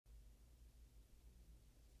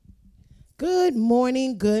Good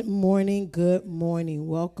morning, good morning, good morning.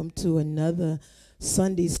 Welcome to another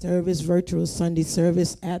Sunday service, virtual Sunday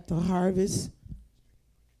service at the Harvest.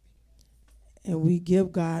 And we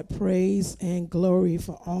give God praise and glory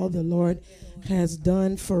for all the Lord has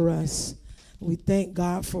done for us. We thank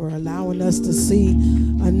God for allowing us to see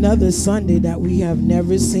another Sunday that we have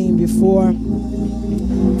never seen before.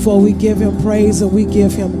 For we give him praise and we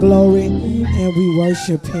give him glory and we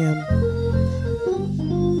worship him.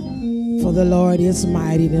 For the Lord is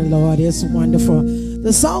mighty, the Lord is wonderful.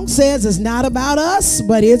 The song says it's not about us,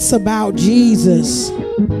 but it's about Jesus.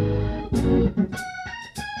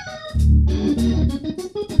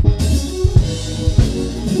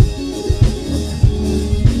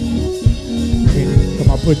 Come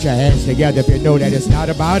on, put your hands together if you know that it's not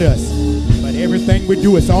about us, but everything we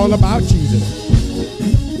do is all about Jesus.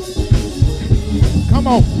 Come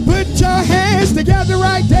on, put your hands together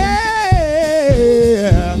right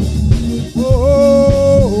there.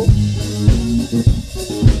 Oh,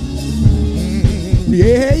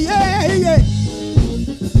 yeah, yeah, yeah.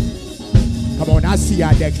 Come on, I see you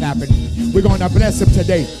out there clapping. We're going to bless him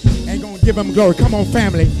today and going to give him glory. Come on,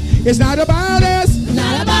 family. It's not about us.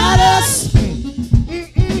 Not about us.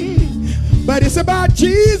 But it's about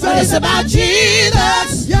Jesus. But it's about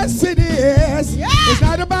Jesus. Yes, it is. Yeah. It's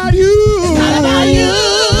not about you. It's not about you.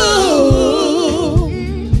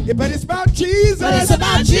 But it's about Jesus. But it's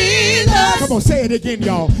about Jesus. Come on, say it again,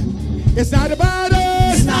 y'all. It's not about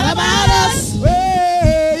us. It's not about us.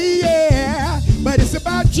 Hey, yeah. But it's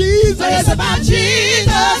about Jesus. But it's about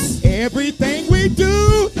Jesus. Everything we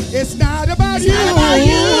do, it's not about It's you. not about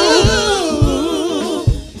you.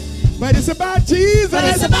 But it's about Jesus. But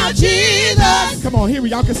it's about Jesus. Come on, here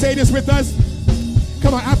y'all can say this with us.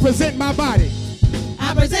 Come on, I present my body.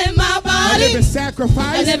 I present my A body. living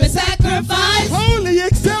sacrifice. A living sacrifice. Holy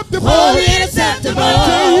acceptable. Holy and acceptable.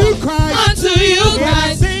 Unto you, Christ. Unto you,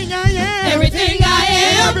 Christ. Everything I am. Everything I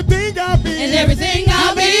am. Everything I'll be. And everything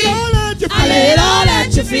I'll be. I I lay it all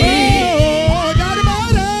at your feet. Oh, not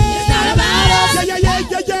about us. It's not about us.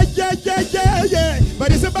 Yeah.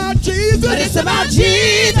 But it's about Jesus. But it's about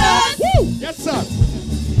Jesus. Woo. Yes, sir.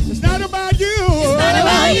 It's not about you. It's not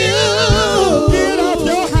about you. Get off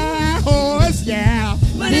your high horse, yeah.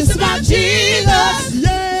 But it's about Jesus.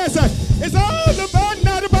 Yes, it's all about,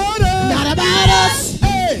 not about us. Not about us.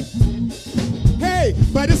 Hey,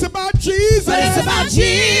 but it's about Jesus. But it's about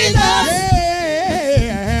Jesus.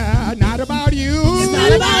 Yeah, not about you. It's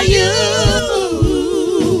not about you.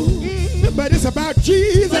 But it's about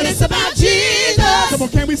Jesus. But it's about Jesus. Come on,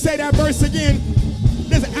 can we say that verse again?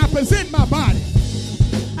 Listen, I present my body.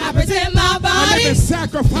 I present my A body. living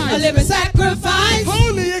sacrifice. A living sacrifice.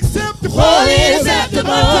 Holy acceptable. Holy and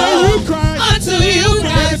acceptable. Unto you, Christ. Unto you,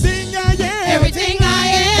 Christ. Everything I am. Everything I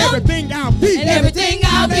am. Everything I'll be. And everything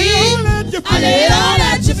I'll be. I lay it all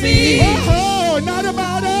at your feet. Oh, not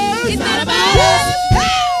about us. It's not about us.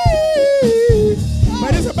 Hey.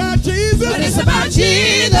 But it's about Jesus. But it's about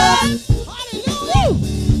Jesus.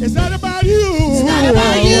 It's not about you. It's not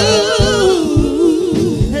about you.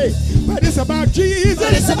 Hey, but it's about Jesus.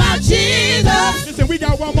 But it's about Jesus. Listen, we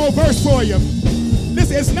got one more verse for you.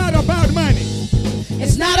 Listen, it's not about money.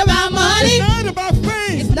 It's not about money. It's not about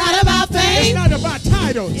fame. It's not about It's fame. not about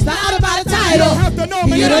titles. It's not about a You title. don't have to know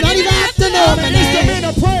my You name. don't even have to know I'm my an name. instrument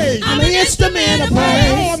of praise. I'm an instrument of No,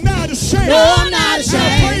 praise. I'm not ashamed. No, I'm not I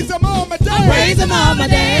ashamed. praise him all my days. I praise him all my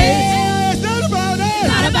days. Yeah, it's not about us. It's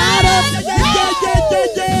not about us.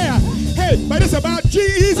 Yeah. Hey, but it's about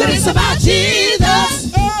Jesus. But it's about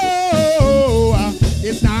Jesus. Oh,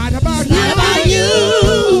 it's not about It's not about you.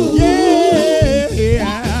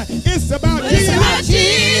 Yeah, it's about But it's Jesus. about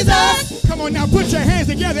Jesus. Come on now, put your hands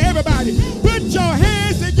together, everybody. Put your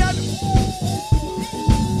hands together.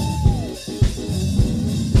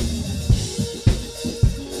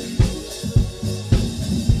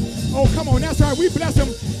 Oh, come on, that's right. We bless him.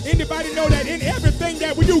 Anybody know that in everything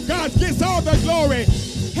that we do, God gets all the glory.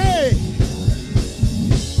 Hey,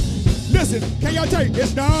 listen, can y'all tell you,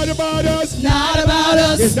 it's not about us. Not about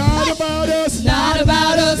us. It's not about us. Not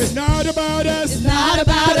about us. It's not about us. It's not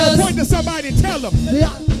about us. Point to somebody and tell them.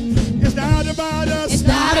 It's not about us. It's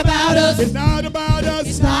not about us. It's not about us.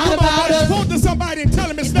 It's not Come on, about buddy, us. point to somebody and tell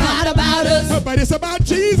them it's Not about us. But it's about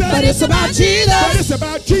Jesus. But it's about Jesus. But it's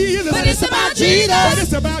about Jesus. But it's about Jesus. But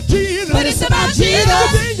it's about Jesus. But it's about Jesus.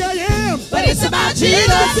 Everything I am. But it's about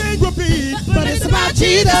Jesus. Everything will be. But it's about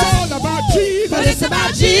Jesus. It's all about Jesus. But it's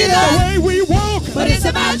about Jesus. The way we walk. But it's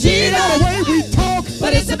about Jesus. The way we talk.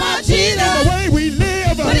 But it's about Jesus. The way we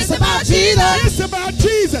live. But it's about Jesus. It's about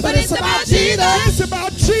Jesus. But it's about Jesus. It's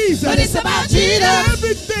about Jesus. But it's about Jesus.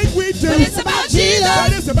 Everything we do. But it's about Jesus.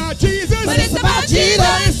 But it's about Jesus. But it's about Jesus.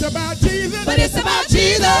 But it's about Jesus. it's about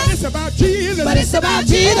Jesus. But it's about Jesus. But it's about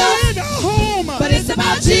Jesus. In the home. But it's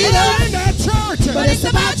about Jesus. In the church. But it's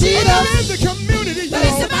about Jesus. In the community. But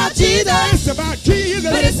it's about Jesus. It's about Jesus.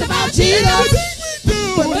 But it's about Jesus.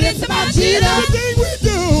 But it's about Jesus. Everything we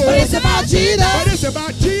do. But it's about Jesus. But it's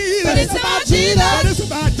about Jesus. But it's about Jesus. But it's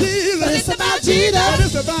about Jesus. But it's about Jesus. But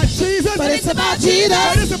it's about Jesus. But it's about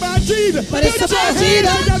Jesus. But it's about Jesus. But it's about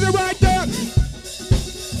Jesus. Together right there.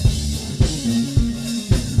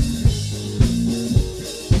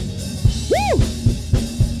 Woo!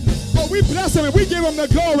 Oh, we bless him and we give him the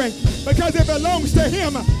glory because it belongs to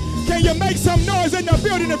him. Can you make some noise in the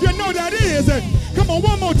building if you know that is? Come on,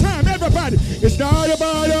 one more time, everybody. It's not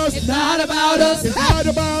about us. It's not about us. It's not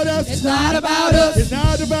about us. It's not about us. It's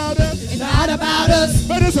not about us. It's not about us.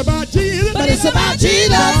 But it's about Jesus. But it's about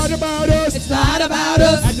Jesus. It's not about us. It's not about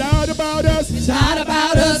us. It's not about us. It's not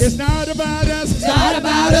about us. It's not about us. It's not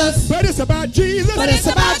about us. But it's about Jesus. But it's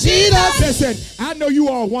about Jesus. Listen, I know you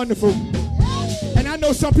all wonderful. And I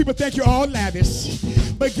know some people think you're all lavish.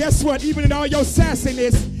 But guess what? Even in all your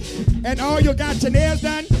sassiness and all you got your nails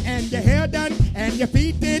done and your hair done and your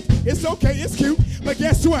feet did, it's okay, it's cute. But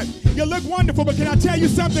guess what? You look wonderful, but can I tell you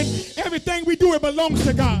something? Everything we do, it belongs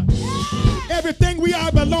to God. Everything we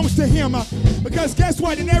are belongs to him. Because guess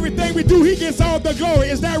what? In everything we do, he gets all the glory.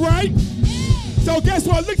 Is that right? So guess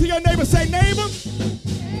what? Look to your neighbor, say, neighbor,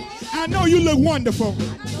 I know you look wonderful.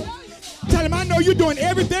 Tell him, I know you're doing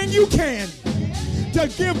everything you can to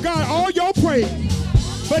give God all your praise.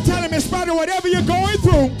 But tell him in spite of whatever you're going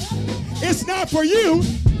through, it's not for you,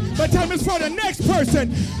 but tell him it's for the next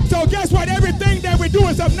person. So guess what? Everything that we do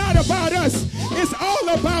is not about us. It's all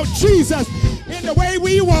about Jesus. In the way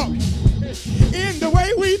we walk, in the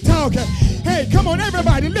way we talk. Hey, come on,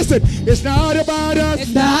 everybody, listen. It's not about us.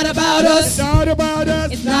 It's not about us. It's not about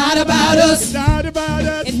us. It's not about us. It's not about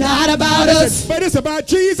us. It's not about us. But it's about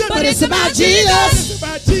Jesus. But it's about Jesus. It's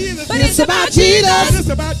about Jesus. But it's about Jesus. But it's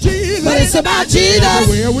about Jesus. But it's about Jesus.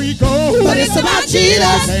 Where we go. But it's about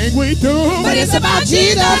Jesus. Everything we do. But it's about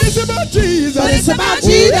Jesus. But it's about Jesus. But it's about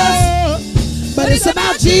Jesus. But it's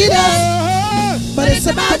about Jesus. But it's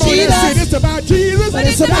about Jesus. It's about Jesus. But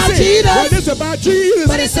it's about Jesus. But it's about Jesus.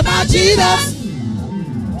 But it's about Jesus.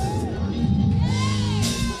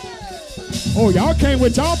 Oh, y'all came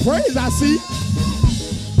with y'all praise, I see.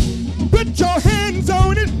 Put your hands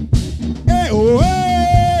on it. Hey, oh,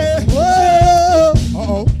 hey. Whoa.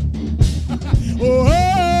 Uh-oh. Oh,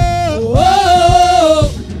 hey. Whoa.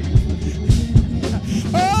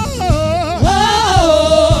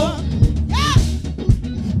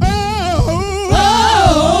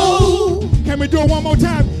 Can we do it one more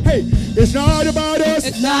time? Hey, it's not about us.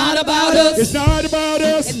 It's not about us. It's not about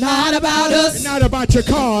us. It's not about us. It's not about your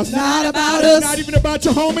cars. It's not about us. It's not even about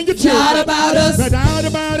your home and your It's children. not about us. It's not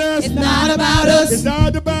about us. It's not about us. It's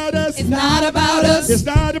not about us. It's not about us. It's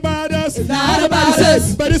not about us. It's not about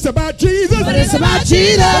us. But it's about Jesus. But it's about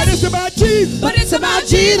Jesus. But it's about Jesus. But it's about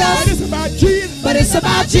Jesus. But it's about Jesus. But it's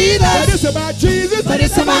about Jesus. But it's about Jesus. But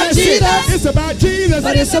it's about Jesus. It's about Jesus.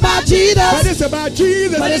 But it's about Jesus. But it's about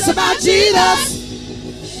Jesus. But it's about Jesus.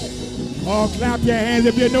 Oh, clap your hands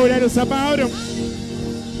if you know that it's about him.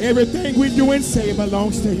 Everything we do and say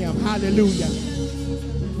belongs to him. Hallelujah.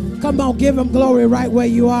 Come on, give him glory right where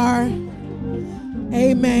you are.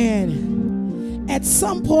 Amen. At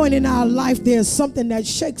some point in our life, there's something that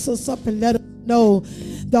shakes us up and let us know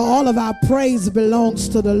that all of our praise belongs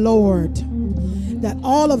to the Lord. That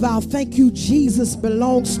all of our thank you, Jesus,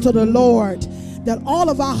 belongs to the Lord. That all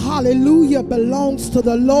of our hallelujah belongs to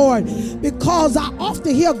the Lord. Because I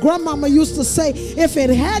often hear grandmama used to say, if it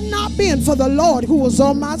had not been for the Lord who was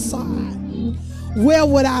on my side, where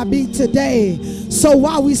would I be today? So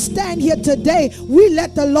while we stand here today, we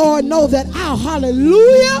let the Lord know that our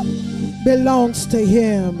hallelujah belongs to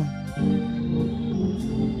him.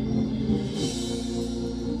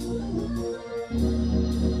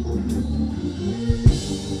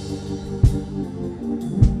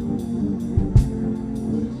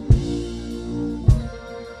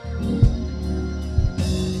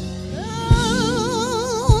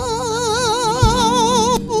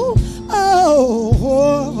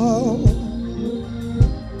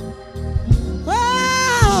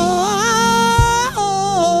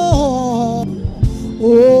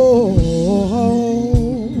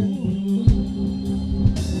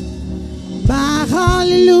 My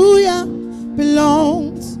hallelujah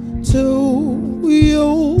belongs to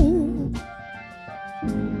you.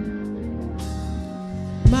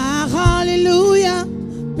 My hallelujah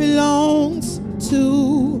belongs to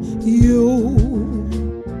you.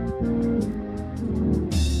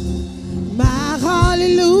 My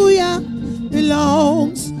hallelujah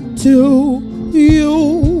belongs to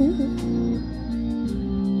you.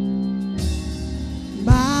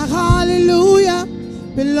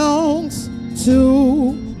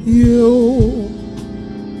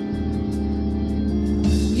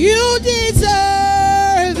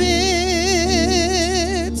 deserve it.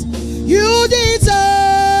 You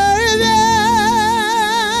deserve it.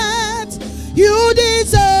 You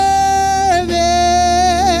deserve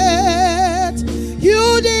it.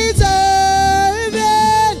 You deserve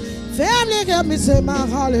it. Family, help me say my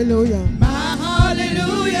hallelujah. My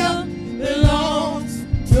hallelujah belongs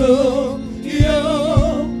to you.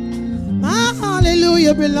 My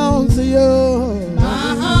hallelujah belongs to you.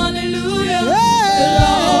 My hallelujah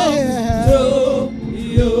belongs to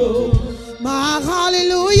you. My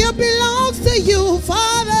hallelujah belongs to you,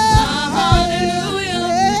 Father. My hallelujah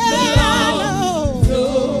belongs to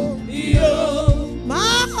you.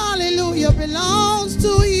 My hallelujah belongs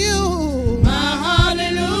to you. My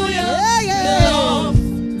hallelujah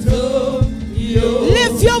belongs to you.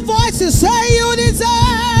 Lift your voice and say you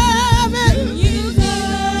deserve it. You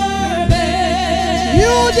deserve it.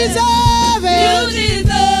 You deserve it. You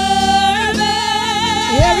deserve it.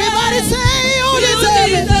 Everybody say you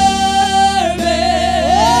deserve it.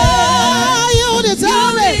 Oh, you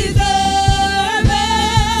deserve it.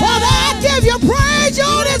 Father, I give you praise.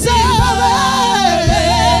 You deserve it.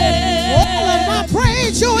 All of my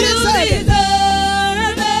praise, you deserve it.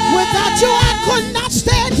 Without you, I could not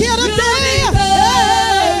stand here today.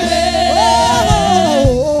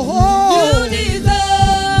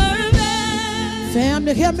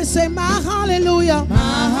 Family, help me say my hallelujah.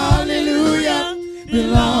 My hallelujah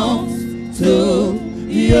belongs to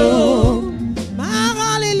you. My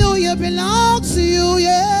hallelujah belongs to you,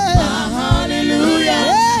 yeah. My hallelujah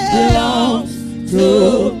belongs to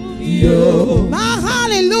you. My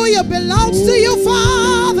hallelujah belongs to you,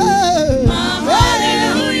 Father. My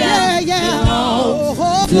hallelujah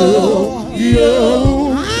belongs to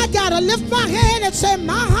you. I gotta lift my hand and say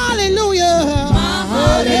my hallelujah. My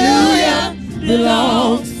hallelujah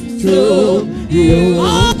belongs to you.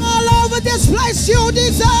 All over this place, you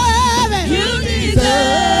deserve it. You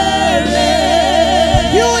deserve it.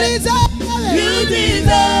 You deserve it. You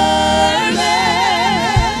deserve it.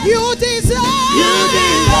 You deserve You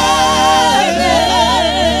deserve it.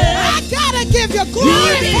 I gotta give you glory,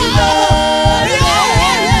 You Father. deserve Yeah.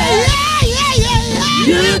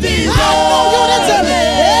 You I know deserve you deserve it.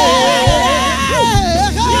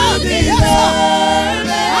 You deserve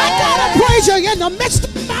it. I gotta praise you in the midst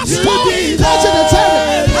of my storm, deserve cause you deserve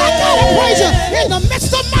it. I gotta praise you in the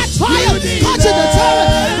midst of my trial, cause you deserve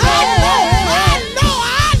it. I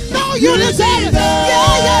know you deserve it. Yeah.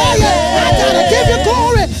 I gotta give you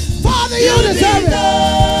glory. Father, you deserve it.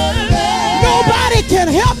 Nobody can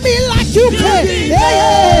help me like you can.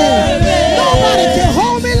 Yeah. Nobody can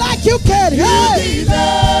hold me like you can. Yeah.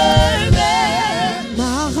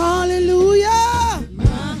 My hallelujah.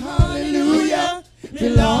 My hallelujah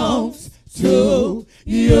belongs to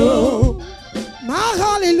you. My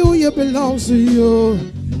hallelujah belongs to you.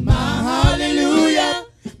 My hallelujah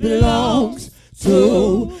belongs to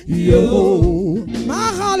you.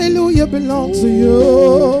 My hallelujah belongs to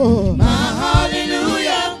you. My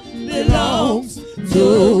hallelujah belongs to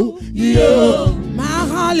you. My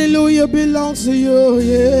hallelujah belongs to you,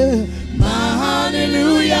 yeah. My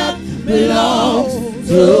hallelujah belongs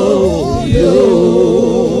to you.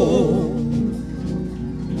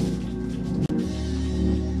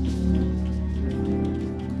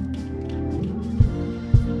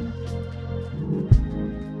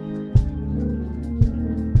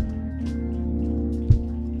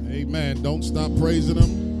 Amen. Don't stop praising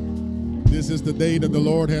him. This is the day that the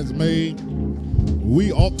Lord has made.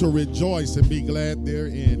 We ought to rejoice and be glad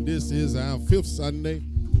therein. This is our fifth Sunday.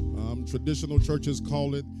 Traditional churches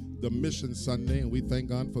call it the Mission Sunday, and we thank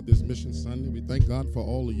God for this Mission Sunday. We thank God for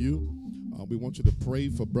all of you. We want you to pray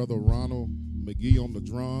for Brother Ronald McGee on the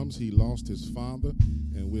drums. He lost his father,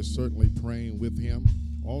 and we're certainly praying with him.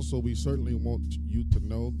 Also, we certainly want you to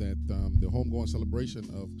know that the homegoing celebration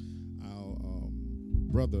of our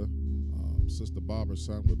brother, Sister Barbara's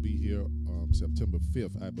son, will be here September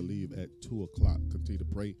 5th, I believe, at 2 o'clock. Continue to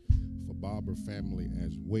pray for Barbara family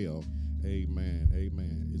as well. Amen.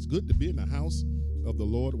 Amen. It's good to be in the house of the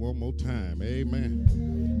Lord one more time. Amen.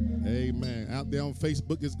 Amen. Out there on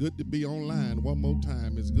Facebook, it's good to be online one more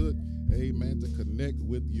time. It's good, amen, to connect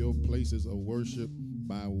with your places of worship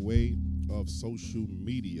by way of social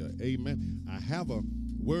media. Amen. I have a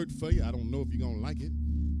word for you. I don't know if you're going to like it,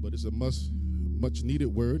 but it's a much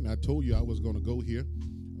needed word. And I told you I was going to go here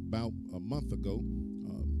about a month ago.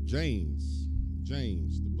 James,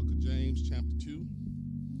 the book of James, chapter 2.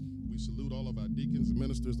 We salute all of our deacons,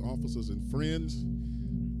 ministers, officers, and friends.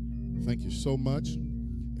 Thank you so much.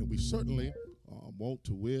 And we certainly want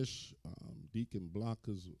to wish Deacon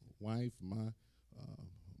Blocker's wife, my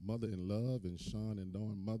mother in love, and Sean and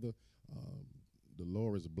Dawn mother,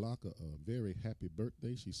 Dolores Blocker a very happy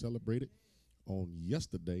birthday. She celebrated on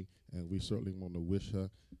yesterday, and we certainly want to wish her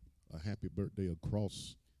a happy birthday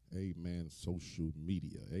across, amen, social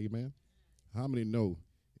media. Amen. How many know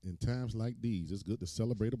in times like these, it's good to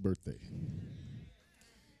celebrate a birthday?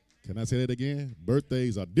 Can I say that again?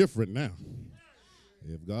 Birthdays are different now.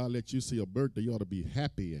 If God lets you see a birthday, you ought to be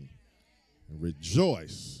happy and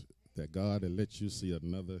rejoice that God has let you see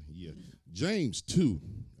another year. James 2,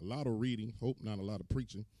 a lot of reading, hope not a lot of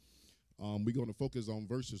preaching. We're going to focus on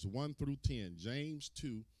verses 1 through 10. James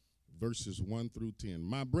 2, verses 1 through 10.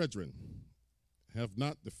 My brethren, have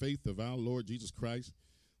not the faith of our Lord Jesus Christ,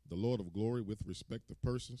 the Lord of glory, with respect of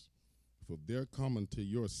persons. For there come unto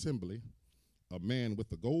your assembly a man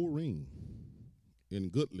with a gold ring in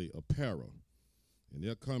goodly apparel, and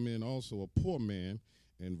there come in also a poor man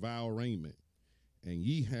in vile raiment. And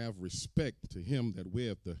ye have respect to him that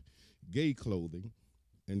weareth the gay clothing,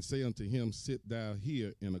 and say unto him, sit thou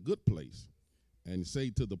here in a good place. And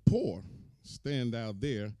say to the poor, stand thou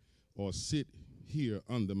there, or sit here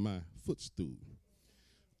under my footstool.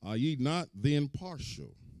 Are ye not then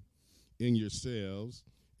partial in yourselves,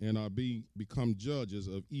 and are become judges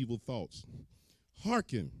of evil thoughts?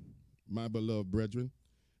 Hearken, my beloved brethren,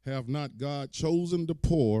 have not God chosen the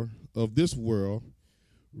poor of this world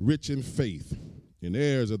rich in faith, and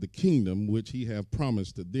heirs of the kingdom which he hath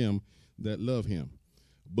promised to them that love him?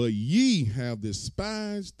 But ye have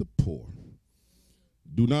despised the poor.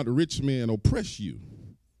 Do not rich men oppress you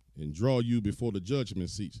and draw you before the judgment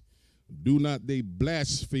seats? Do not they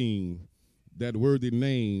blaspheme that worthy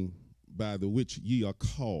name by the which ye are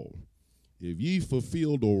called? If ye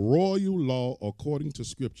fulfill the royal law according to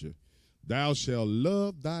Scripture, thou shalt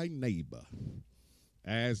love thy neighbor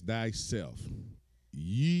as thyself,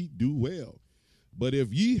 ye do well. But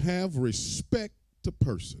if ye have respect to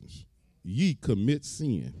persons, ye commit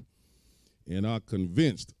sin, and are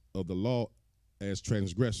convinced of the law as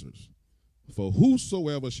transgressors. For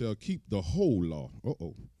whosoever shall keep the whole law,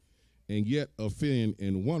 and yet offend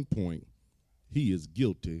in one point, he is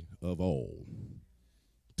guilty of all.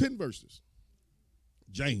 10 verses.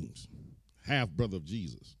 James, half-brother of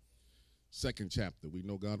Jesus, 2nd chapter. We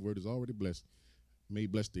know God's word is already blessed. May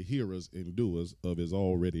bless the hearers and doers of his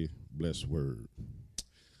already blessed word. I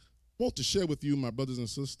want to share with you, my brothers and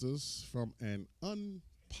sisters, from an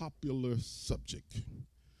unpopular subject.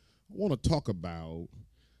 I want to talk about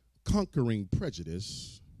conquering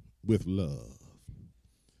prejudice with love.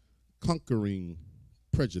 Conquering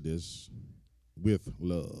prejudice with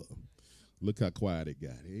love. Look how quiet it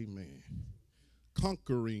got. Amen.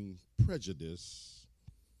 Conquering prejudice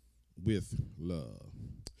with love.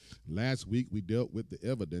 Last week we dealt with the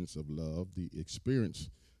evidence of love, the experience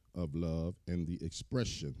of love, and the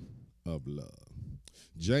expression of love.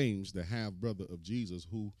 James, the half-brother of Jesus,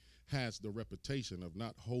 who has the reputation of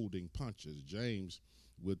not holding punches, James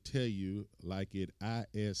would tell you like it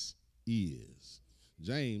is.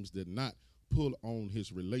 James did not pull on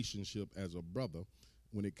his relationship as a brother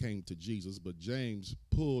when it came to Jesus, but James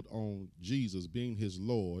pulled on Jesus being his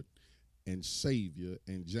Lord and Savior,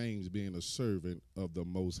 and James being a servant of the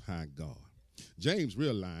Most High God. James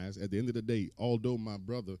realized at the end of the day, although my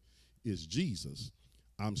brother is Jesus,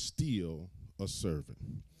 I'm still a servant.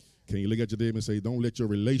 Can you look at your neighbor and say, don't let your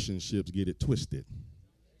relationships get it twisted?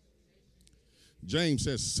 James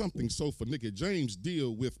says something so finicky. James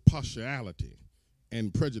deal with partiality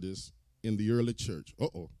and prejudice in the early church.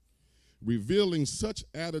 Revealing such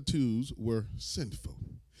attitudes were sinful.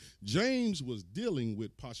 James was dealing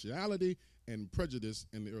with partiality and prejudice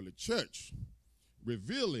in the early church,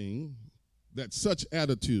 revealing that such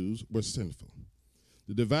attitudes were sinful.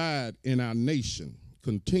 The divide in our nation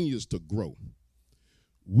continues to grow.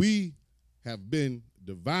 We have been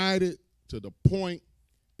divided to the point,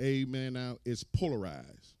 amen, now it's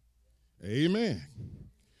polarized. Amen.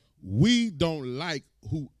 We don't like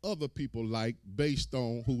who other people like based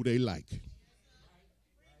on who they like.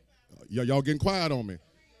 Y'all getting quiet on me.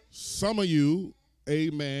 Some of you,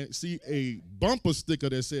 amen, see a bumper sticker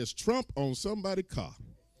that says Trump on somebody's car,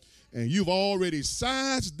 and you've already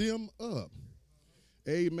sized them up,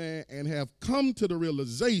 amen, and have come to the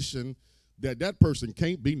realization that that person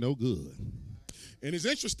can't be no good. And it's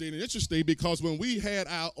interesting because when we had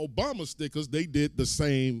our Obama stickers, they did the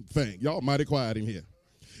same thing. Y'all mighty quiet in here.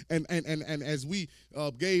 And as we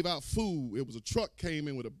gave out food, it was a truck came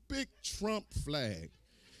in with a big Trump flag.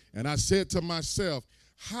 And I said to myself,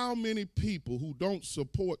 how many people who don't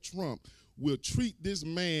support Trump will treat this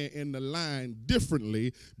man in the line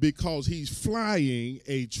differently because he's flying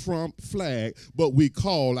a Trump flag, but we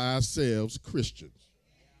call ourselves Christians?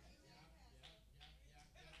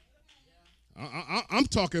 I'm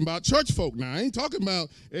talking about church folk now. I ain't talking about,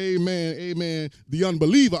 amen, the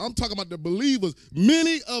unbeliever. I'm talking about the believers.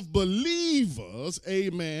 Many of believers,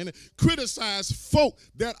 amen, criticize folk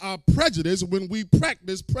that are prejudiced when we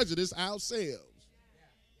practice prejudice ourselves.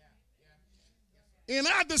 And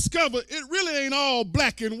I discovered it really ain't all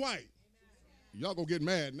black and white. Y'all gonna get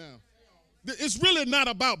mad now. It's really not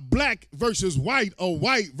about black versus white or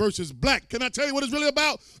white versus black. Can I tell you what it's really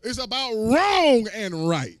about? It's about wrong and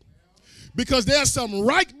right. Because there are some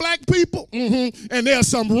right black people, and there are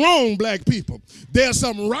some wrong black people. There are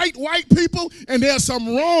some right white people, and there are some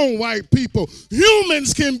wrong white people.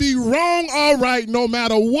 Humans can be wrong or right no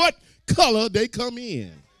matter what color they come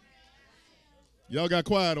in. Y'all got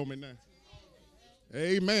quiet on me now.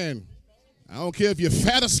 Amen. I don't care if you're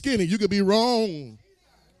fat or skinny. You could be wrong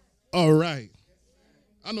or right.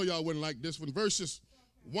 I know y'all wouldn't like this one. Verses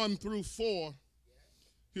 1 through 4.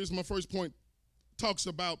 Here's my first point. Talks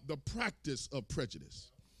about the practice of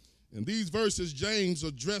prejudice. In these verses, James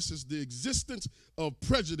addresses the existence of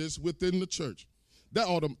prejudice within the church. That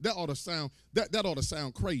ought to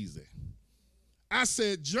sound crazy. I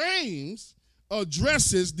said James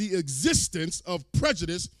addresses the existence of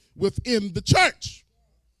prejudice within the church.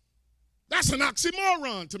 That's an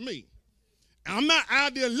oxymoron to me. I'm not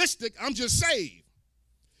idealistic, I'm just saved.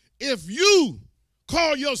 If you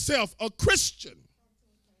call yourself a Christian,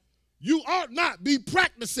 you ought not be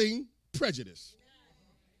practicing prejudice.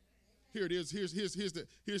 Here it is. Here's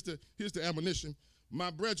the admonition. My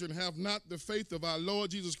brethren, have not the faith of our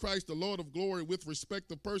Lord Jesus Christ, the Lord of glory, with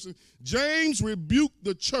respect of person. James rebuked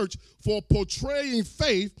the church for portraying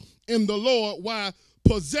faith in the Lord while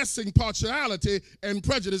possessing partiality and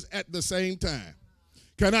prejudice at the same time.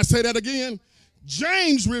 Can I say that again?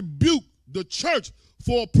 James rebuked the church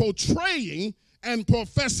for portraying and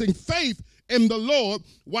professing faith in the Lord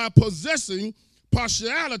while possessing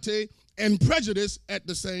partiality and prejudice at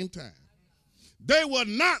the same time. They were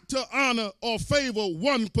not to honor or favor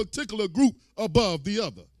one particular group above the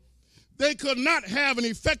other. They could not have an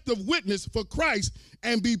effective witness for Christ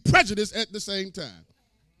and be prejudiced at the same time.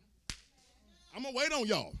 I'm going to wait on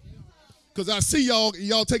y'all because I see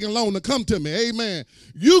y'all taking long to come to me. Amen.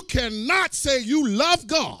 You cannot say you love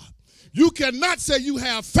God. You cannot say you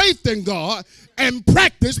have faith in God and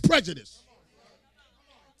practice prejudice.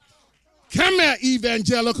 Come here,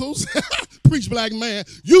 evangelicals. Preach, black man.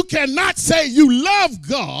 You cannot say you love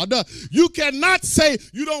God. You cannot say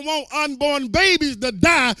you don't want unborn babies to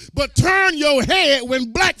die, but turn your head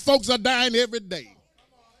when black folks are dying every day.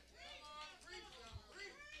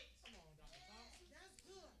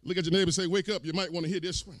 Look at your neighbor and say, wake up. You might want to hear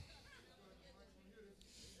this one.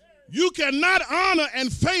 You cannot honor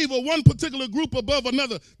and favor one particular group above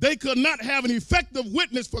another. They could not have an effective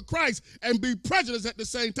witness for Christ and be prejudiced at the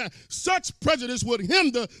same time. Such prejudice would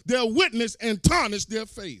hinder their witness and tarnish their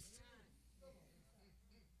faith.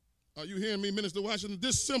 Are you hearing me, Minister Washington?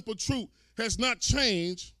 This simple truth has not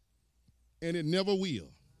changed, and it never will.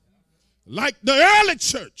 Like the early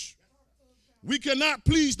church, we cannot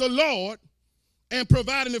please the Lord and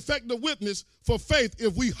provide an effective witness for faith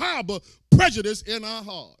if we harbor prejudice in our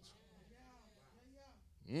hearts.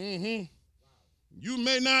 You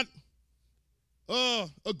may not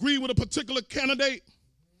agree with a particular candidate,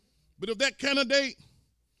 but if that candidate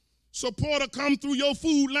supporter come through your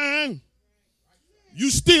food line, you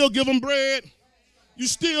still give them bread, you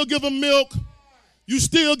still give them milk, you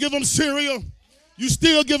still give them cereal, you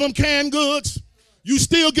still give them canned goods, you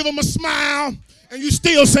still give them a smile, and you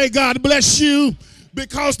still say, God bless you,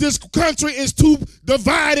 because this country is too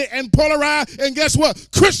divided and polarized, and guess what?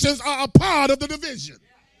 Christians are a part of the division.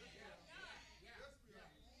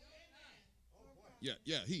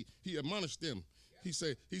 Yeah, he admonished them. He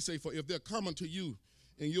say, for if they're coming to you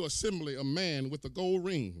in your assembly a man with a gold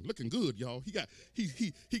ring, looking good, y'all.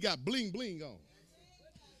 He got bling bling on.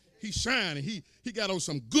 He's shining. He got on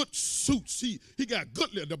some good suits. He got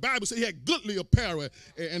goodly. The Bible says he had goodly apparel.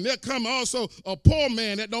 And there come also a poor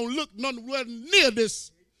man that don't look nowhere near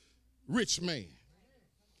this rich man.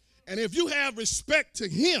 And if you have respect to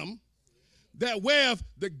him that wears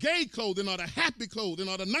the gay clothing or the happy clothing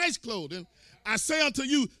or the nice clothing, I say unto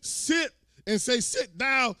you, sit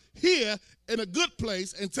down here in a good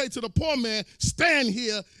place, and say to the poor man, stand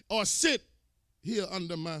here or sit here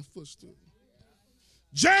under my footstool.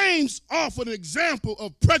 James offered an example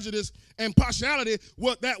of prejudice and partiality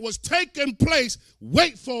that was taking place,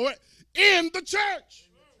 wait for it, in the church.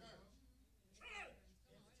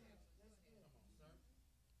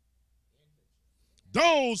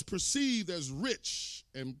 Those perceived as rich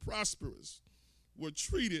and prosperous were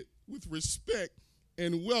treated with respect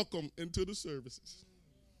and welcome into the services.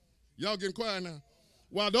 Y'all getting quiet now?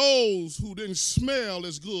 while those who didn't smell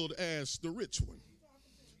as good as the rich one,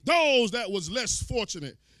 those that was less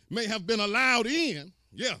fortunate may have been allowed in.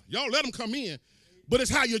 Yeah, y'all let them come in, but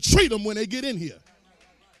it's how you treat them when they get in here.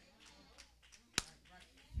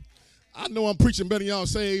 I know I'm preaching better than y'all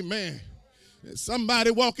say amen.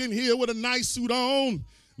 Somebody walk in here with a nice suit on,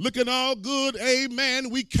 looking all good, amen.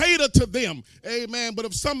 We cater to them, amen. But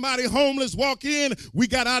if somebody homeless walk in, we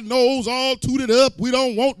got our nose all tooted up. We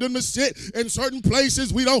don't want them to sit in certain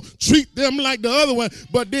places. We don't treat them like the other one.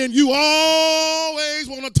 But then you always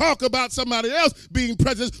want to talk about somebody else being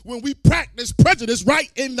prejudiced when we practice prejudice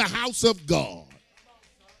right in the house of God.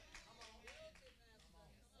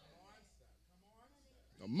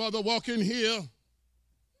 A mother walk in here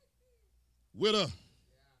with a,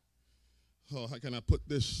 oh, how can I put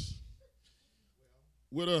this?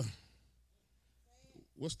 With a,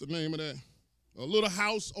 what's the name of that? A little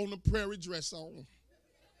house on the prairie dress on.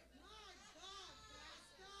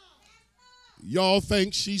 Y'all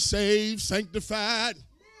think she's saved, sanctified,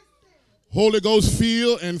 Holy Ghost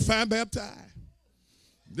filled, and fire baptized.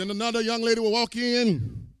 Then another young lady will walk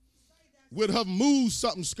in with her move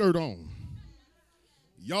something skirt on.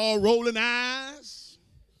 Y'all rolling eyes,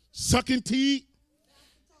 sucking teeth,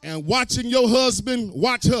 and watching your husband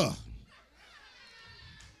watch her.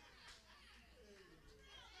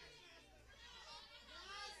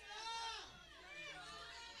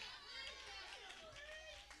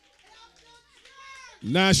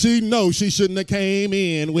 Now she knows she shouldn't have came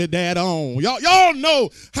in with that on. Y'all know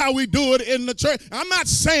how we do it in the church. I'm not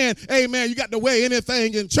saying, amen, you got to wear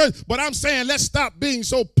anything in church, but I'm saying let's stop being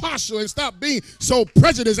so partial and stop being so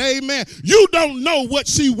prejudiced, amen. You don't know what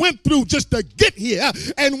she went through just to get here,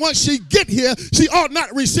 and once she get here, she ought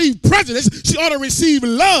not receive prejudice. She ought to receive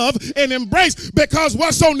love and embrace, because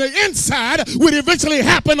what's on the inside would eventually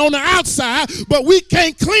happen on the outside, but we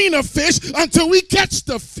can't clean a fish until we catch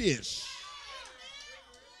the fish.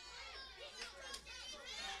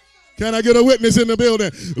 Can I get a witness in the building?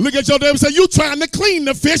 Look at your neighbor and say, you trying to clean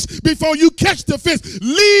the fish before you catch the fish.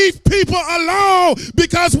 Leave people alone,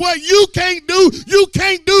 because what you can't do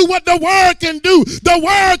what the word can do. The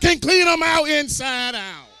word can clean them out inside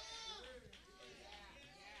out.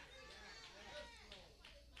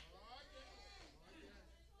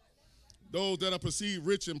 Those that are perceived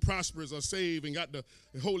rich and prosperous are saved and got the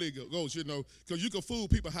Holy Ghost, you know, because you can fool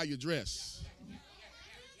people how you dress.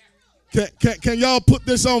 Can y'all put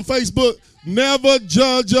this on Facebook? Never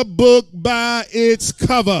judge a book by its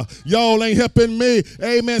cover. Y'all ain't helping me.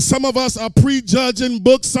 Amen. Some of us are prejudging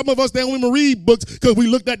books. Some of us, they don't even read books because we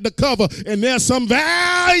looked at the cover and there's some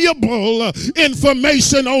valuable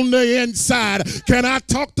information on the inside. Can I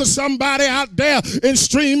talk to somebody out there in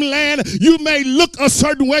Streamland? You may look a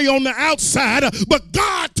certain way on the outside, but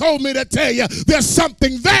God told me to tell you there's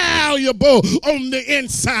something valuable on the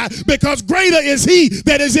inside, because greater is he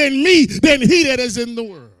that is in me than he that is in the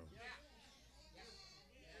world.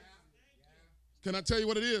 Can I tell you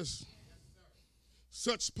what it is?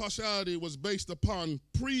 Such partiality was based upon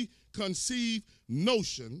preconceived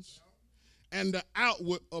notions and the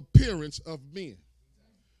outward appearance of men.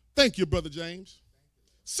 Thank you, Brother James.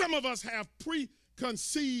 Some of us have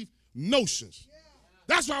preconceived notions.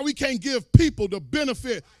 That's why we can't give people the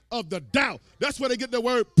benefit of the doubt. That's where they get the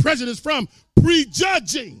word prejudice from,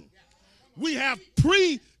 prejudging. We have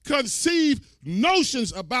preconceived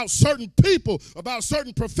notions about certain people, about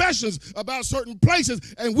certain professions, about certain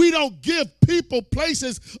places, and we don't give people,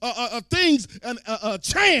 places, things a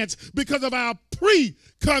chance because of our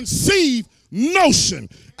preconceived notion.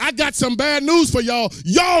 I got some bad news for y'all.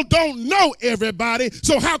 Y'all don't know everybody,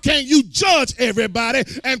 so how can you judge everybody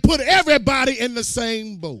and put everybody in the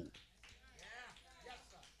same boat?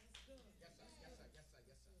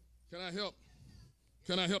 Can I help?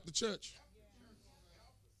 Can I help the church?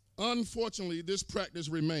 Unfortunately, this practice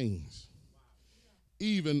remains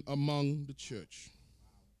even among the church.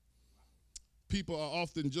 People are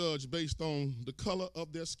often judged based on the color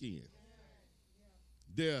of their skin,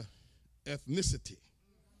 their ethnicity,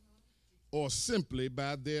 or simply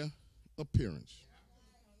by their appearance.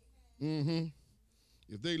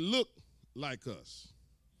 If they look like us,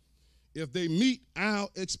 if they meet our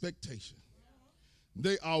expectation,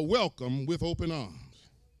 they are welcome with open arms.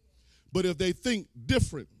 But if they think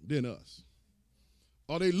different than us,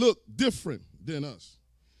 or they look different than us,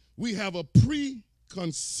 we have a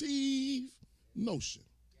preconceived notion.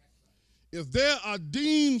 If they are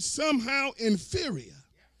deemed somehow inferior,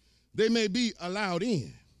 they may be allowed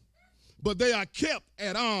in, but they are kept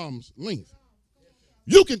at arm's length.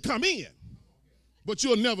 You can come in, but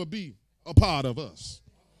you'll never be a part of us.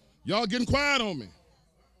 Y'all getting quiet on me.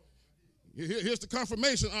 Here's the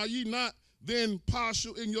confirmation. Are ye not then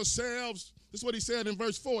partial in yourselves. This is what he said in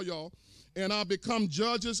verse 4, y'all. And are become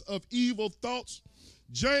judges of evil thoughts.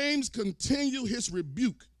 James continued his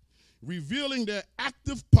rebuke, revealing their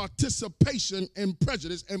active participation in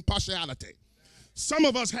prejudice and partiality. Some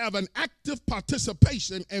of us have an active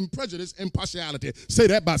participation in prejudice and partiality. Say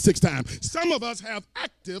that about 6 times. Some of us have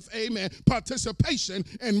active, amen, participation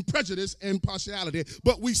in prejudice and partiality,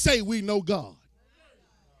 but we say we know God.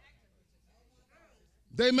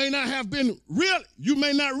 They may not have been real, you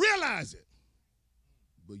may not realize it,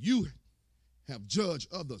 but you have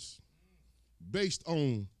judged others based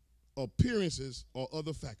on appearances or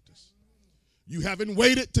other factors. You haven't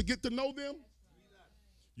waited to get to know them.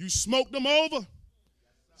 You smoked them over,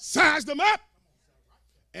 sized them up,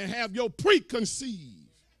 and have your preconceived.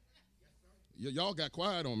 Y'all got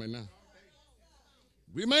quiet on me now.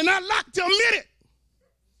 We may not like to admit it,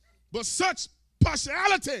 but such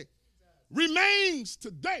partiality remains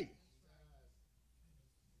today.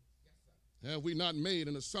 Have we not made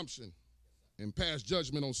an assumption and passed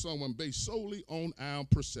judgment on someone based solely on our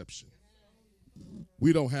perception?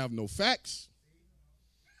 We don't have no facts.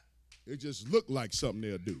 It just look like something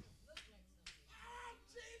they'll do.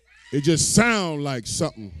 It just sound like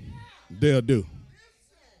something they'll do.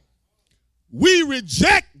 We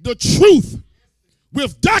reject the truth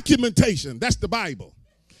with documentation. That's the Bible.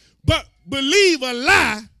 But believe a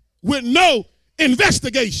lie with no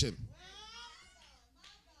investigation.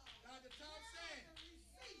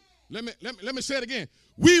 Let me say it again.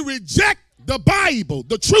 We reject the Bible,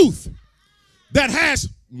 the truth that has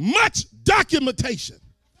much documentation,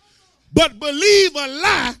 but believe a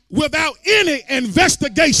lie without any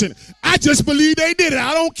investigation. I just believe they did it.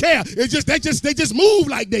 I don't care. It's just they just move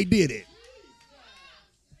like they did it.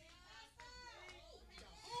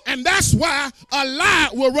 And that's why a lie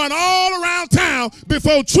will run all around town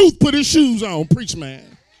before truth put his shoes on. Preach, man.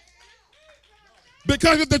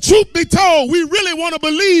 Because if the truth be told, we really want to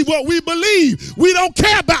believe what we believe. We don't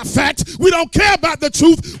care about facts. We don't care about the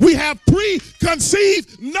truth. We have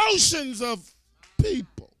preconceived notions of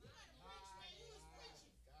people.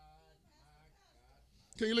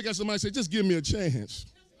 Can you look at somebody and say, just give me a chance?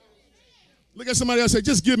 Look at somebody else and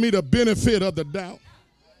say, just give me the benefit of the doubt.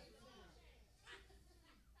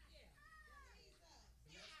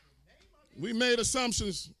 We made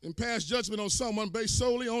assumptions and passed judgment on someone based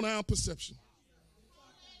solely on our perception.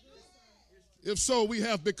 If so, we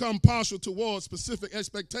have become partial towards specific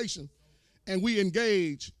expectation, and we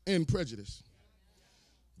engage in prejudice.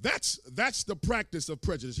 That's the practice of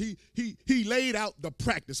prejudice. He laid out the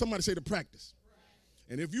practice. Somebody say the practice.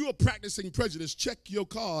 And if you are practicing prejudice, check your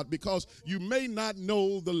card, because you may not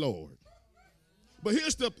know the Lord. But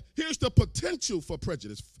here's the potential for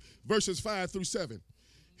prejudice. Verses 5 through 7.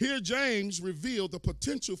 Here James revealed the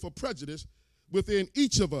potential for prejudice within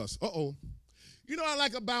each of us. You know what I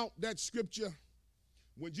like about that scripture?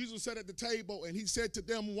 When Jesus sat at the table and he said to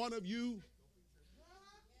them, one of you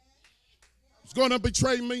is going to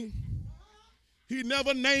betray me. He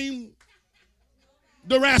never named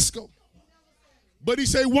the rascal, but he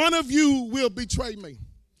said, one of you will betray me.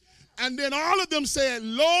 And then all of them said,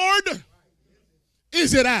 Lord,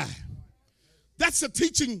 is it I? That's a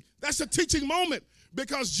teaching moment.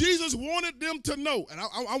 Because Jesus wanted them to know, and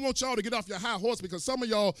I want y'all to get off your high horse, because some of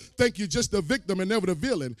y'all think you're just the victim and never the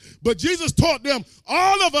villain. But Jesus taught them,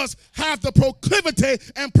 all of us have the proclivity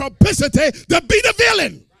and propensity to be the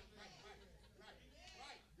villain.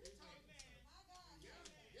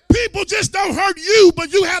 People just don't hurt you,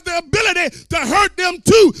 but you have the ability to hurt them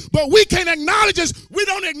too. But we can't acknowledge it. We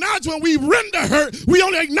don't acknowledge when we render hurt. We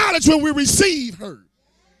only acknowledge when we receive hurt.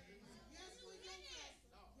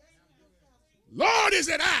 Lord, is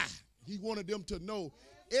it I? He wanted them to know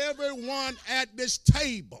everyone at this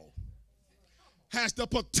table has the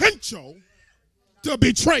potential to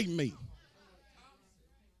betray me.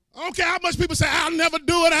 I don't care how much people say, I'll never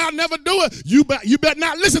do it, I'll never do it. You better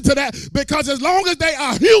not listen to that, because as long as they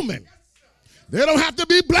are human, they don't have to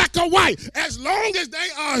be black or white. As long as they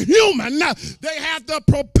are human, they have the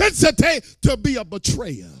propensity to be a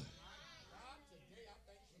betrayer.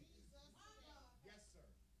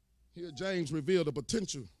 Here James revealed the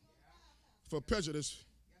potential for prejudice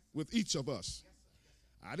with each of us.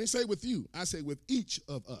 I didn't say with you. I say with each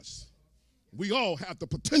of us. We all have the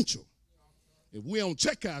potential, if we don't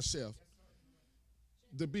check ourselves,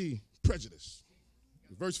 to be prejudiced.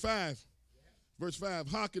 Verse 5.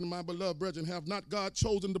 Hearken, my beloved brethren, have not God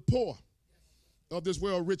chosen the poor of this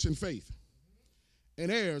world rich in faith, and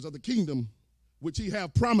heirs of the kingdom which he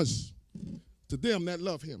hath promised to them that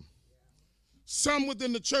love him? Some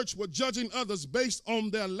within the church were judging others based on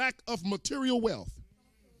their lack of material wealth.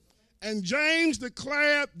 And James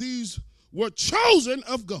declared these were chosen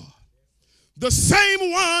of God. The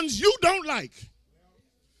same ones you don't like,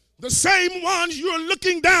 the same ones you're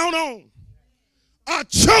looking down on, are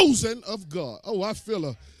chosen of God. Oh, I feel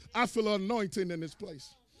an anointing in this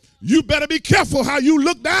place. You better be careful how you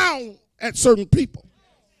look down at certain people,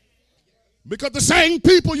 because the same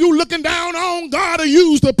people you looking down on, God will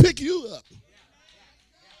use to pick you up.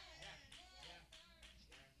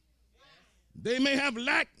 They may have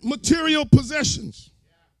lacked material possessions,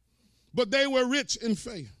 but they were rich in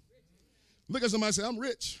faith. Look at somebody and say, I'm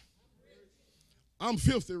rich. I'm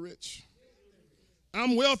filthy rich.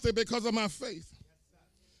 I'm wealthy because of my faith.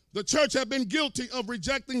 The church have been guilty of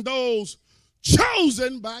rejecting those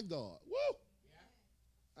chosen by God. Woo!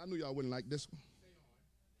 I knew y'all wouldn't like this one.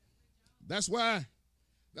 That's why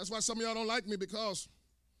some of y'all don't like me, because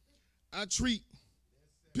I treat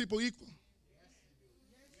people equal.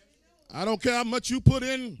 I don't care how much you put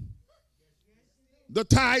in the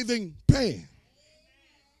tithing pan.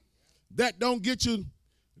 That don't get you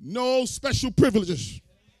no special privileges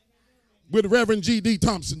with Reverend G.D.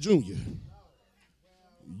 Thompson Jr.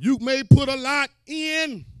 You may put a lot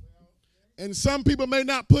in, and some people may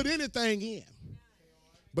not put anything in.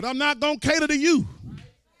 But I'm not going to cater to you,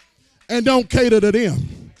 and don't cater to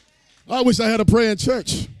them. I wish I had a praying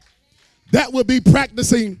church. That would be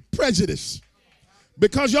practicing prejudice,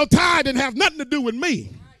 because your tithe didn't have nothing to do with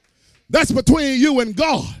me. That's between you and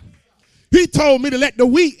God. He told me to let the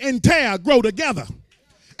wheat and tare grow together,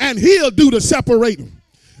 and he'll do the separating.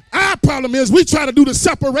 Our problem is we try to do the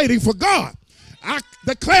separating for God. I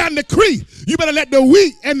declare and decree, you better let the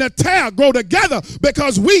wheat and the tare grow together,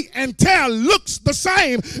 because wheat and tare looks the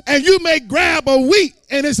same, and you may grab a wheat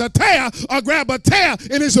and it's a tare, or grab a tare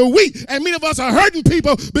and it's a wheat. And many of us are hurting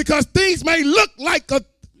people because things may look like a,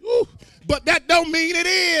 but that don't mean it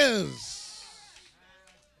is.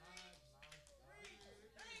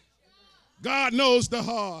 God knows the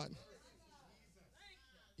heart.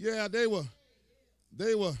 Yeah, they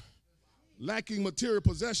were lacking material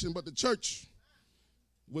possession, but the church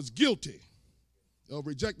was guilty of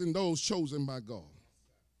rejecting those chosen by God.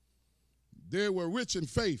 They were rich in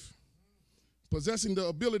faith, possessing the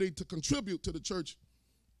ability to contribute to the church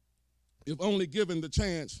if only given the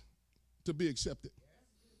chance to be accepted.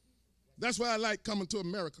 That's why I like coming to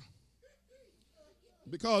America,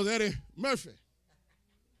 because Eddie Murphy,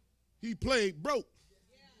 he played broke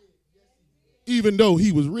even though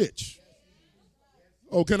he was rich.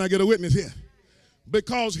 Oh, can I get a witness here?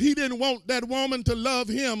 Because he didn't want that woman to love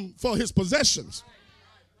him for his possessions.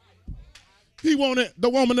 He wanted the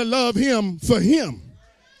woman to love him for him.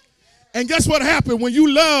 And guess what happened? When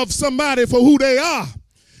you love somebody for who they are,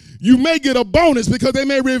 you may get a bonus, because they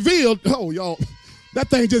may reveal, oh, y'all, that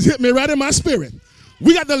thing just hit me right in my spirit.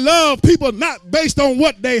 We got to love people not based on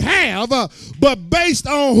what they have, but based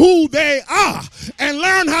on who they are. And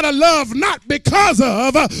learn how to love not because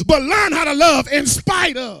of, but learn how to love in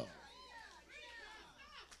spite of.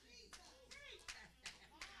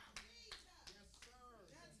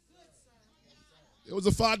 It was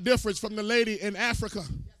a far difference from the lady in Africa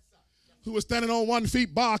who was standing on 1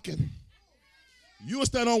 foot barking. You would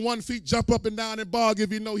stand on 1 foot, jump up and down and bark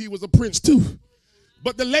if you know he was a prince too.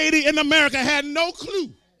 But the lady in America had no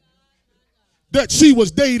clue that she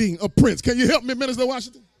was dating a prince. Can you help me, Minister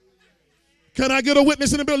Washington? Can I get a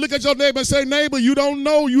witness in the building? Look at your neighbor and say, neighbor, you don't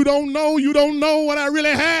know what I really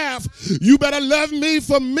have. You better love me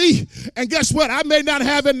for me. And guess what? I may not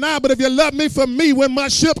have it now, but if you love me for me, when my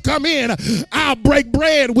ship come in, I'll break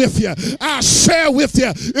bread with you. I'll share with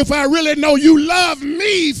you if I really know you love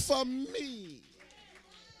me for me.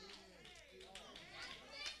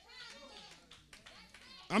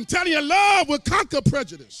 I'm telling you, love will conquer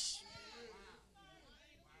prejudice.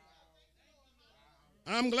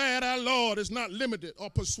 I'm glad our Lord is not limited or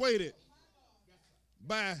persuaded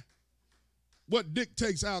by what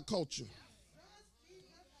dictates our culture.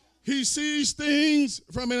 He sees things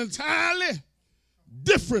from an entirely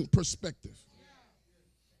different perspective.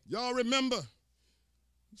 Y'all remember,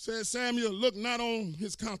 said Samuel, look not on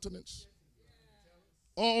his countenance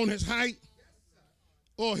or on his height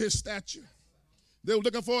or his stature. They were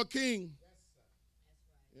looking for a king.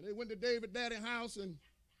 And they went to David daddy's house, and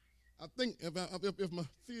I think if my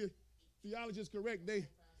theology is correct, they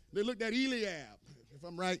looked at Eliab, if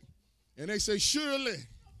I'm right, and they say, surely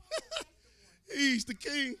he's the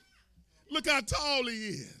king. Look how tall he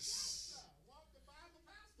is.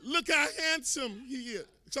 Look how handsome he is.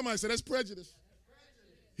 Somebody said that's prejudice.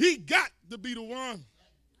 He got to be the one.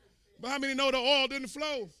 But how many know the oil didn't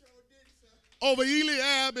flow over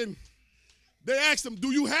Eliab? And they asked him,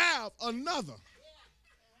 do you have another?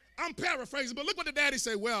 I'm paraphrasing, but look what the daddy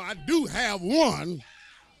said. Well, I do have one,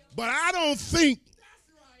 But I don't think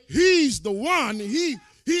he's the one.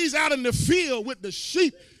 He's out in the field with the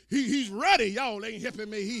sheep. He's ready. Y'all ain't helping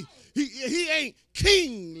me. He ain't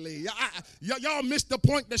kingly. Y'all missed the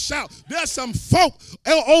point to shout. There's some folk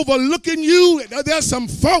overlooking you. There's some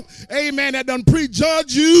folk, amen, that done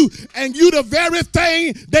prejudge you, and you the very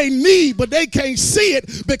thing they need, but they can't see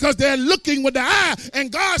it because they're looking with the eye.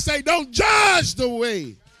 And God say, don't judge the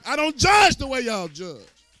way. I don't judge the way y'all judge.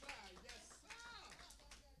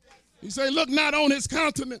 He say, look not on his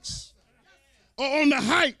countenance or on the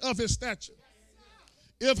height of his stature.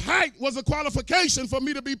 If height was a qualification for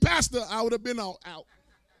me to be pastor, I would have been out.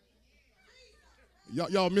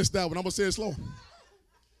 Y'all missed that one. I'm going to say it slow.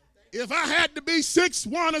 If I had to be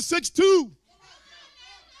 6'1" or 6'2"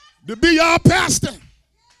 to be y'all pastor,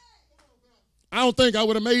 I don't think I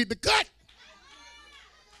would have made the cut.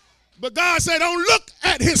 But God said, don't look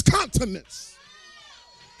at his countenance,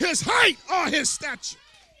 his height, or his stature.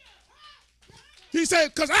 He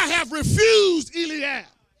said, because I have refused Eliab.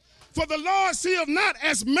 For the Lord seeth not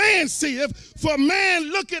as man seeth, for man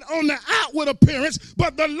looketh on the outward appearance,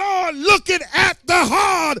 but the Lord looketh at the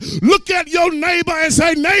heart. Look at your neighbor and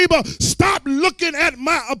say, neighbor, stop looking at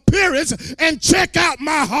my appearance and check out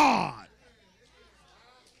my heart.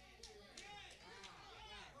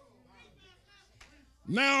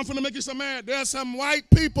 Now I'm going to make you some mad. There's some white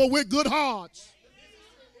people with good hearts.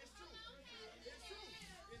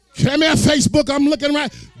 Come here, Facebook, I'm looking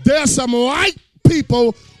right. There's some white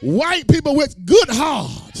people with good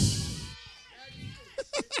hearts.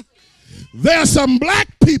 There's some black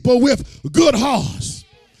people with good hearts.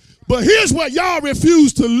 But here's what y'all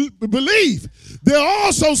refuse to believe. There are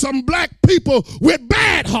also some black people with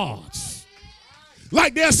bad hearts.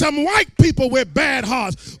 Like there's some white people with bad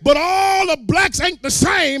hearts. But all the blacks ain't the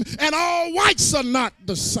same, and all whites are not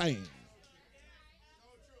the same.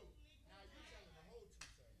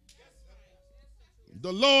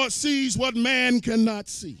 The Lord sees what man cannot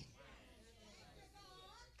see.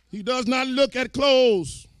 He does not look at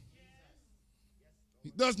clothes. He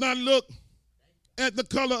does not look at the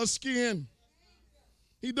color of skin.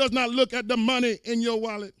 He does not look at the money in your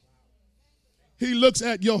wallet. He looks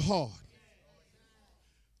at your heart.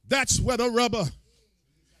 That's where the rubber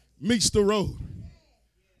meets the road.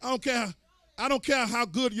 I don't care how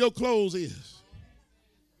good your clothes is.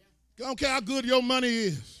 I don't care how good your money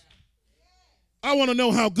is. I want to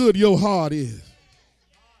know how good your heart is.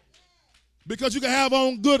 Because you can have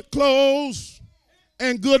on good clothes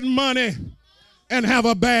and good money and have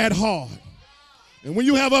a bad heart. And when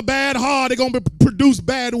you have a bad heart, it's going to produce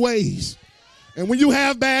bad ways. And when you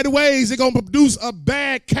have bad ways, it's going to produce a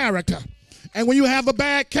bad character. And when you have a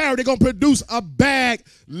bad character, it's going to produce a bad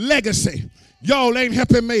legacy. Y'all ain't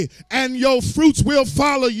helping me. And your fruits will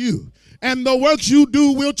follow you. And the works you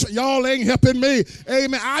do will, y'all ain't helping me.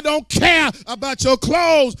 Amen. I don't care about your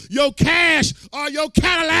clothes, your cash, or your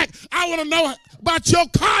Cadillac. I want to know about your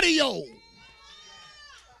cardio.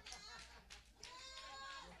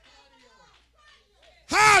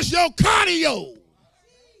 How's your cardio?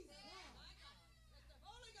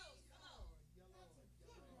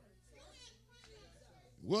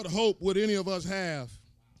 What hope would any of us have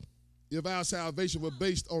if our salvation were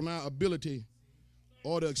based on our ability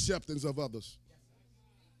or the acceptance of others?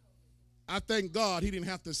 I thank God he didn't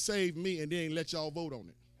have to save me and then let y'all vote on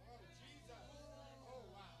it.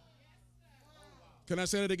 Can I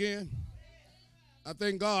say it again? I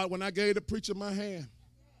thank God when I gave the preacher my hand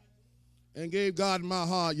and gave God my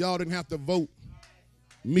heart, y'all didn't have to vote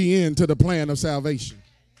me into the plan of salvation.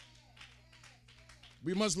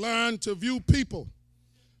 We must learn to view people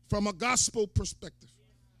from a gospel perspective.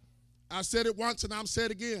 I said it once and I'll say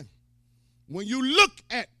it again. When you look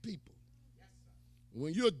at people,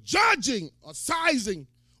 when you're judging or sizing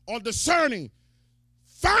or discerning,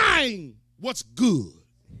 find what's good.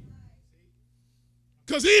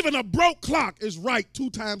 Because even a broke clock is right 2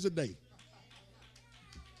 times a day.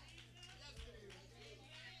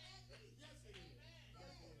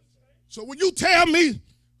 So when you tell me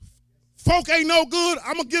folk ain't no good,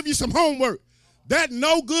 I'm going to give you some homework. That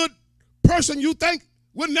no good person you think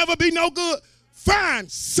will never be no good,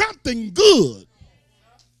 find something good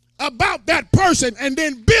about that person and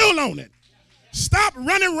then build on it. Stop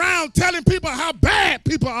running around telling people how bad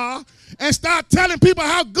people are and start telling people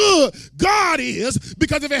how good God is,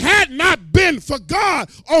 because if it had not been for God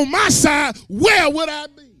on my side, where would I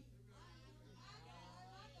be?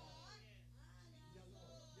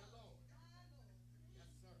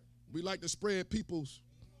 We like to spread people's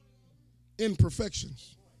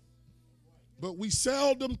imperfections, but we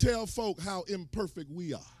seldom tell folk how imperfect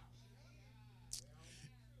we are.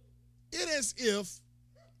 It is if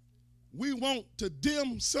We want to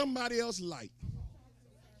dim somebody else's light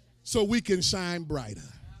so we can shine brighter.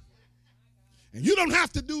 And you don't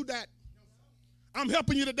have to do that. I'm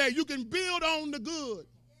helping you today. You can build on the good.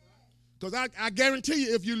 Because I guarantee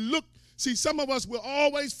you, if you look, see, some of us will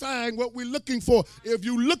always find what we're looking for. If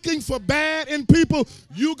you're looking for bad in people,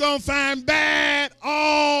 you're going to find bad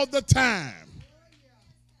all the time.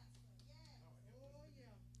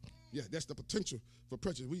 Yeah, that's the potential for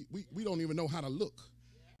prejudice. We don't even know how to look.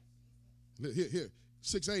 Here,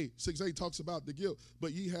 6a talks about the guilt,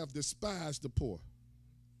 but ye have despised the poor.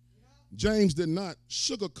 James did not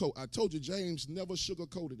sugarcoat. I told you James never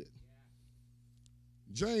sugarcoated it.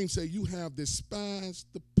 James said, you have despised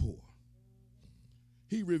the poor.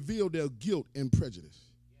 He revealed their guilt and prejudice.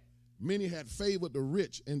 Many had favored the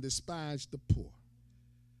rich and despised the poor.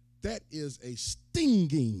 That is a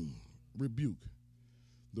stinging rebuke.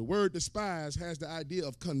 The word despise has the idea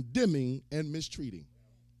of condemning and mistreating.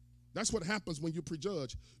 That's what happens when you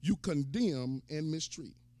prejudge. You condemn and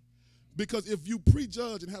mistreat. Because if you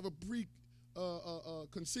prejudge and have a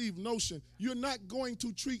preconceived notion, you're not going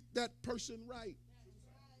to treat that person right.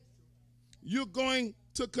 You're going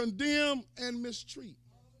to condemn and mistreat.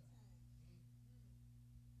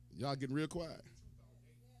 Y'all getting real quiet.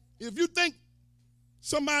 If you think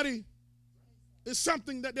somebody is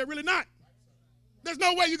something that they're really not, there's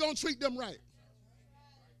no way you're going to treat them right.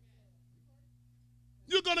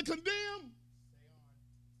 You're going to condemn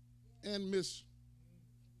and mistreat.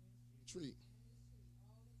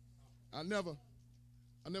 I never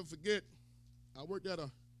forget. I worked at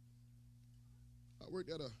a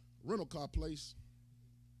rental car place,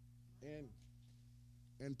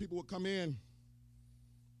 and people would come in,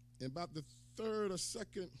 and about the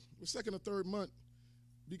second or third month,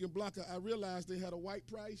 Deacon Blocker, I realized they had a white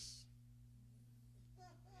price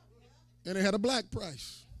and they had a black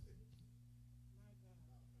price.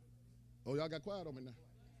 Oh, y'all got quiet on me now.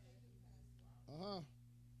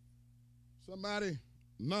 Somebody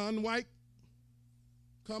non-white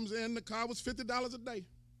comes in, the car was $50 a day.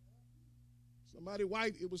 Somebody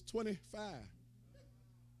white, it was $25.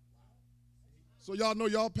 So y'all know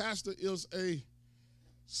y'all pastor is a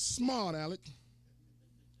smart aleck.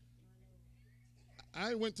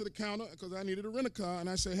 I went to the counter because I needed a rent-a-car, and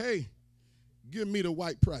I said, hey, give me the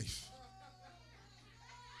white price.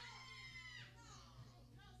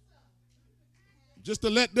 Just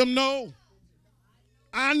to let them know,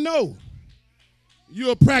 I know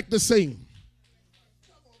you're practicing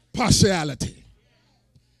partiality.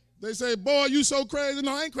 They say, boy, you so crazy.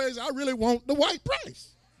 No, I ain't crazy. I really want the white price.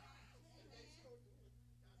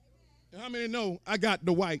 And how many know I got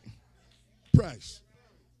the white price?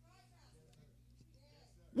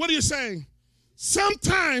 What are you saying?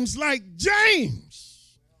 Sometimes, like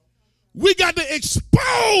James, we got to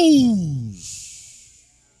expose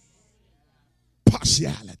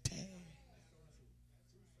partiality.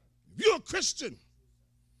 If you're a Christian,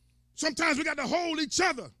 sometimes we got to hold each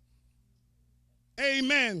other,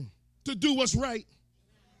 amen, to do what's right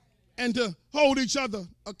and to hold each other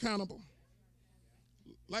accountable.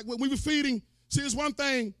 Like when we were feeding, see, it's one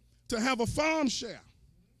thing to have a farm share,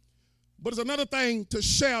 but it's another thing to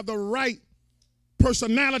share the right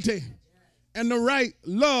personality and the right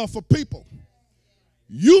love for people.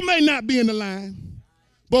 You may not be in the line,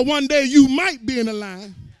 but one day you might be in the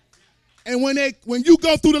line. And when you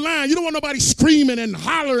go through the line, you don't want nobody screaming and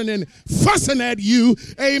hollering and fussing at you.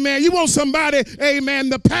 Amen. You want somebody,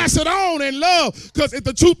 amen, to pass it on in love. Because if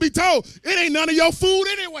the truth be told, it ain't none of your food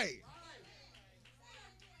anyway.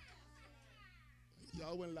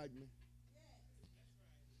 Y'all wouldn't like me.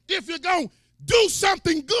 If you're going to do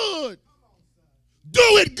something good,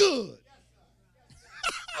 do it good.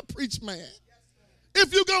 I preach, man.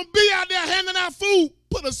 If you're going to be out there handing out food,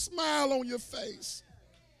 put a smile on your face.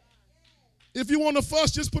 If you want to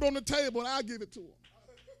fuss, just put on the table and I'll give it to them.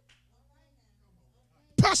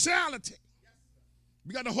 Partiality.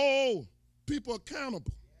 We got to hold people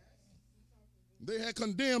accountable. They had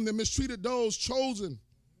condemned and mistreated those chosen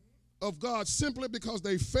of God simply because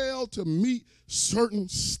they failed to meet certain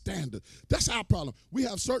standards. That's our problem. We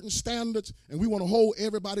have certain standards and we want to hold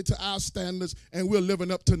everybody to our standards and we're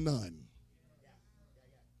living up to none.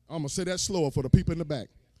 I'm going to say that slower for the people in the back.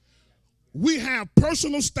 We have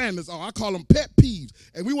personal standards, or I call them pet peeves,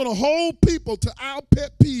 and we want to hold people to our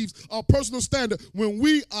pet peeves or personal standard when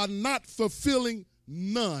we are not fulfilling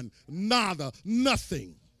none, nada,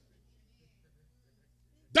 nothing.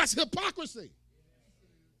 That's hypocrisy.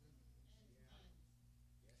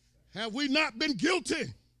 Have we not been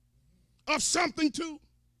guilty of something too?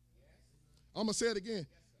 I'm going to say it again.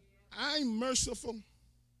 I'm merciful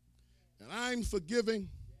and I'm forgiving,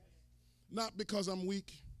 not because I'm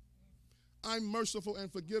weak, I'm merciful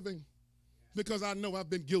and forgiving because I know I've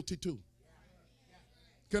been guilty too.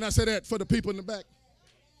 Can I say that for the people in the back?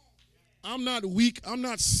 I'm not weak. I'm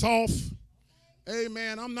not soft.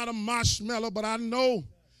 Amen. I'm not a marshmallow, but I know,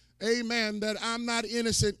 amen, that I'm not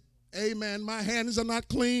innocent. Amen. My hands are not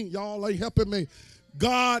clean. Y'all are helping me.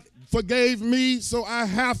 God forgave me, so I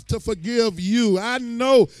have to forgive you. I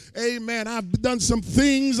know, amen, I've done some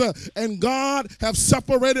things, and God have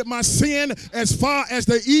separated my sin as far as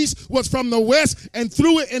the east was from the west and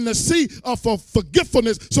threw it in the sea of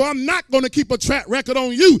forgetfulness. So I'm not going to keep a track record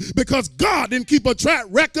on you because God didn't keep a track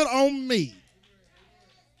record on me.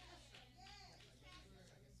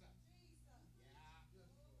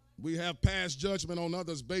 We have passed judgment on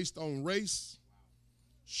others based on race,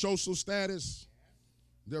 social status,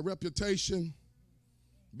 their reputation,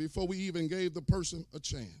 before we even gave the person a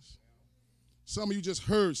chance. Some of you just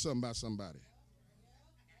heard something about somebody,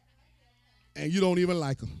 and you don't even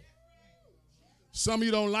like them. Some of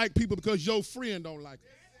you don't like people because your friend don't like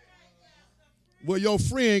them. Well, your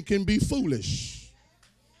friend can be foolish.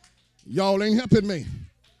 Y'all ain't helping me.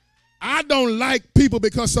 I don't like people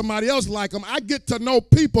because somebody else like them. I get to know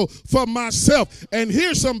people for myself. And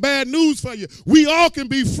here's some bad news for you. We all can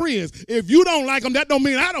be friends. If you don't like them, that don't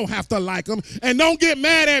mean I don't have to like them. And don't get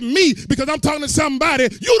mad at me because I'm talking to somebody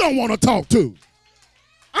you don't want to talk to.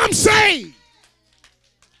 I'm saved.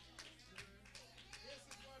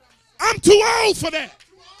 I'm too old for that.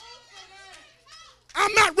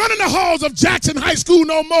 I'm not running the halls of Jackson High School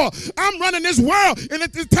no more. I'm running this world, and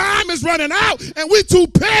the time is running out, and we too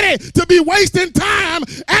petty to be wasting time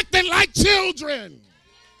acting like children.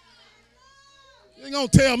 You ain't going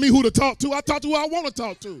to tell me who to talk to. I talk to who I want to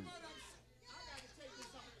talk to.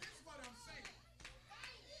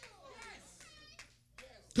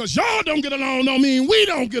 Because y'all don't get along don't mean we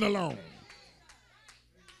don't get along.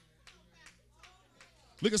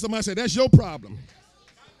 Look at somebody and say, that's your problem.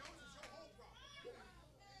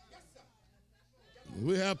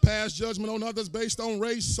 We have passed judgment on others based on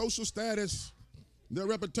race, social status, their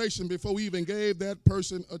reputation before we even gave that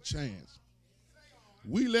person a chance.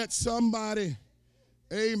 We let somebody,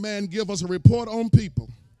 amen, give us a report on people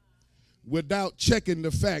without checking the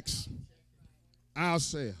facts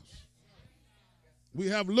ourselves. We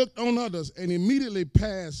have looked on others and immediately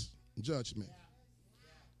passed judgment.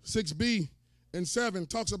 6b and 7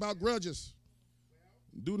 talks about grudges.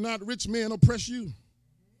 Do not rich men oppress you,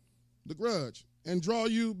 the grudge, and draw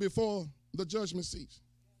you before the judgment seat.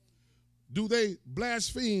 Do they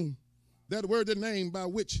blaspheme that worthy name by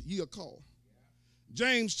which ye are called?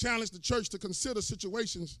 James challenged the church to consider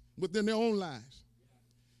situations within their own lives.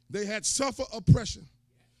 They had suffered oppression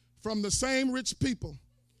from the same rich people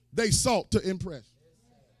they sought to impress.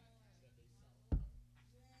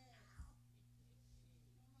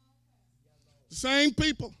 The same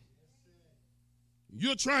people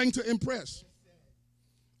you're trying to impress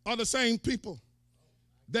are the same people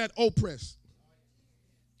that oppress.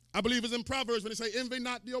 I believe it's in Proverbs when they say, envy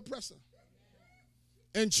not the oppressor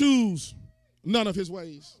and choose none of his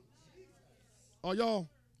ways. Are y'all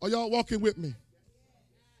walking with me?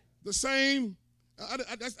 The same, I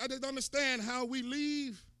just understand how we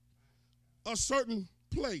leave a certain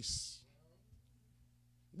place.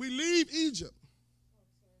 We leave Egypt,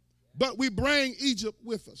 but we bring Egypt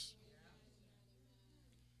with us.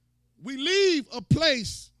 We leave a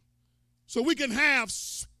place so we can have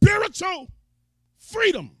spiritual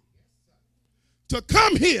freedom to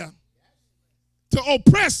come here to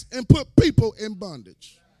oppress and put people in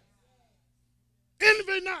bondage.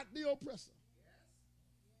 Envy not the oppressor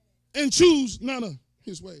and choose none of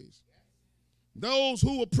his ways. Those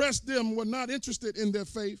who oppressed them were not interested in their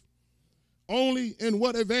faith, only in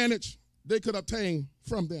what advantage they could obtain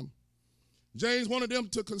from them. James wanted them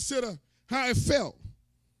to consider how it felt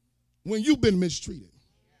when you've been mistreated.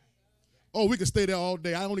 Oh, we can stay there all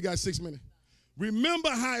day. I only got 6 minutes. Remember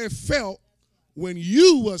how it felt when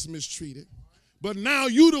you was mistreated, but now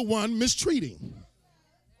you the one mistreating.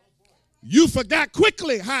 You forgot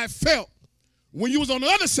quickly how it felt when you was on the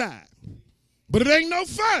other side, but it ain't no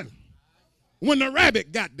fun when the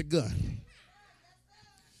rabbit got the gun.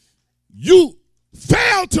 You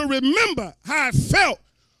failed to remember how it felt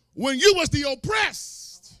when you was the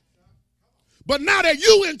oppressed, but now that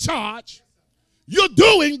you in charge, you're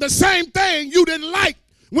doing the same thing you didn't like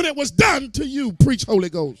when it was done to you. Preach, Holy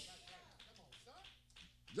Ghost.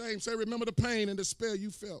 James said, remember the pain and despair you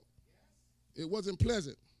felt. It wasn't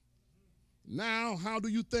pleasant. Now, how do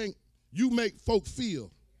you think you make folk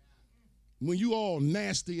feel when you all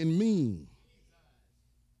nasty and mean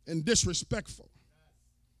and disrespectful?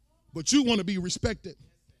 But you want to be respected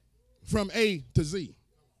from A to Z.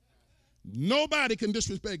 Nobody can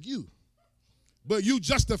disrespect you but you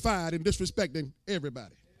justified in disrespecting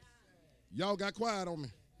everybody. Y'all got quiet on me.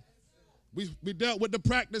 We dealt with the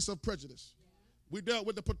practice of prejudice. We dealt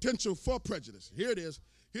with the potential for prejudice. Here it is.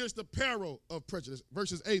 Here's the peril of prejudice,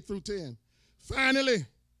 verses 8 through 10. Finally,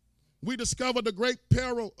 we discovered the great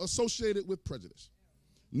peril associated with prejudice.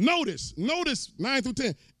 Notice 9 through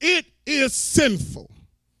 10. It is sinful.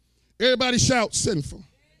 Everybody shout sinful.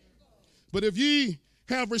 But if ye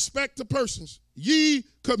have respect to persons, ye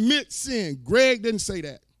commit sin. Greg didn't say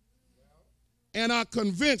that. And are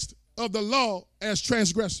convinced of the law as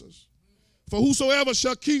transgressors. For whosoever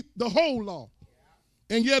shall keep the whole law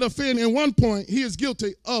and yet offend in one point, he is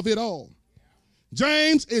guilty of it all.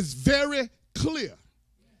 James is very clear.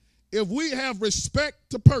 If we have respect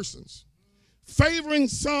to persons, favoring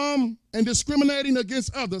some and discriminating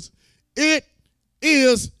against others, it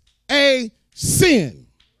is a sin.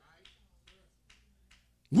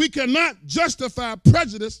 We cannot justify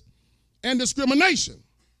prejudice and discrimination.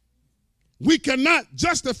 We cannot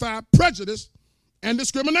justify prejudice and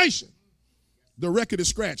discrimination. The record is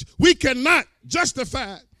scratched. We cannot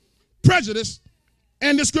justify prejudice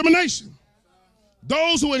and discrimination.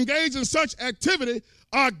 Those who engage in such activity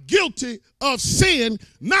are guilty of sin,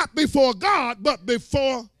 not before God, but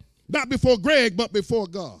not before Greg, but before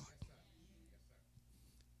God.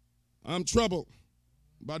 I'm troubled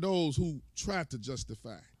by those who try to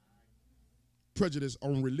justify prejudice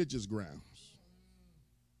on religious grounds.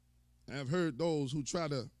 I've heard those who try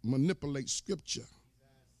to manipulate scripture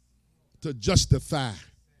to justify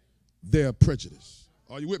their prejudice.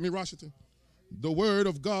 Are you with me, Washington? The word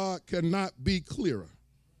of God cannot be clearer.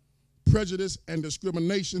 Prejudice and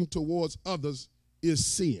discrimination towards others is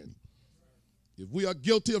sin. If we are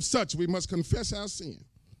guilty of such, we must confess our sin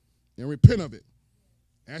and repent of it.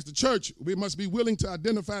 As the church, we must be willing to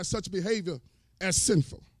identify such behavior as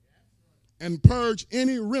sinful and purge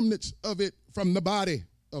any remnants of it from the body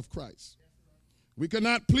of Christ. We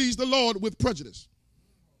cannot please the Lord with prejudice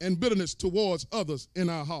and bitterness towards others in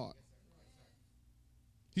our heart.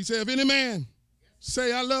 He said, if any man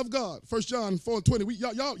say, I love God, 1 John 4:20,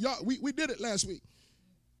 we did it last week,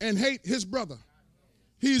 and hate his brother,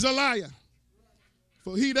 he's a liar.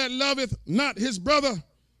 For he that loveth not his brother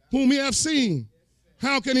whom he hath seen,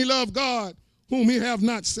 how can he love God whom he have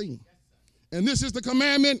not seen? And this is the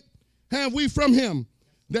commandment have we from him,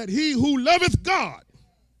 that he who loveth God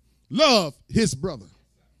love his brother.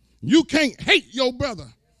 You can't hate your brother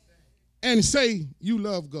and say you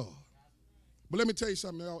love God. But let me tell you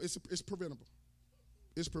something, y'all. It's preventable.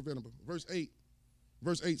 It's preventable. Verse 8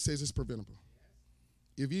 says it's preventable.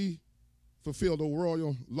 If ye fulfill the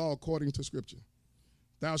royal law according to Scripture,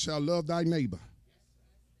 thou shalt love thy neighbor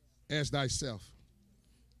as thyself.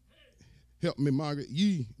 Help me, Margaret.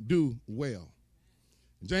 Ye do well.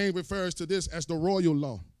 James refers to this as the royal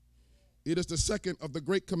law. It is the second of the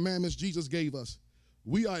great commandments Jesus gave us.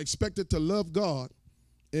 We are expected to love God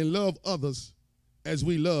and love others as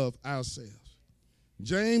we love ourselves.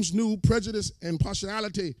 James knew prejudice and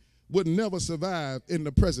partiality would never survive in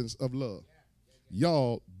the presence of love.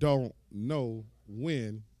 Y'all don't know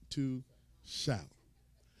when to shout.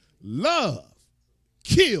 Love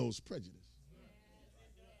kills prejudice.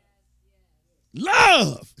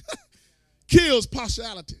 Love kills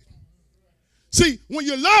partiality. See, when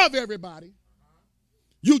you love everybody,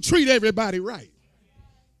 you treat everybody right.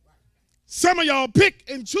 Some of y'all pick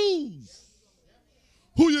and choose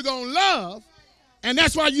who you're going to love, and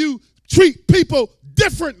that's why you treat people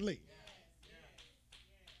differently.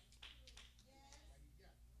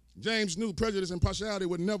 James knew prejudice and partiality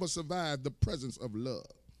would never survive the presence of love.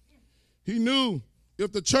 He knew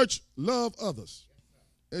if the church loved others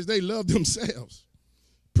as they loved themselves,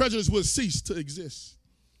 prejudice would cease to exist.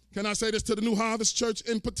 Can I say this to the New Harvest Church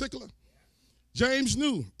in particular? James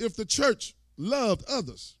knew if the church loved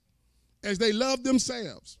others as they loved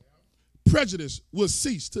themselves, prejudice would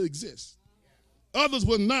cease to exist. Others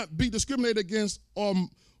would not be discriminated against or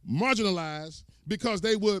marginalized because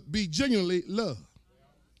they would be genuinely loved.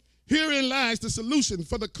 Herein lies the solution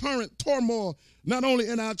for the current turmoil, not only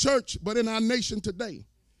in our church, but in our nation today.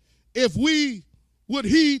 If we would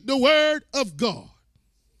heed the word of God,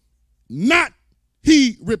 not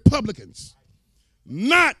heed Republicans,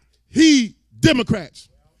 not heed Democrats.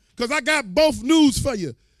 Because I got both news for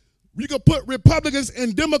you. You can put Republicans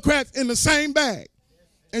and Democrats in the same bag,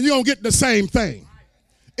 and you're going to get the same thing.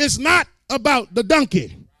 It's not about the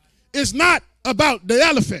donkey. It's not about the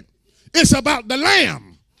elephant. It's about the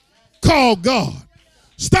lamb called God.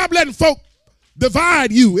 Stop letting folk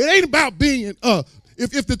divide you. It ain't about being,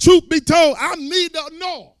 if the truth be told, I need to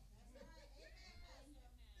know.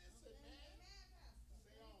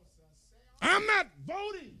 I'm not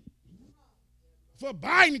voting for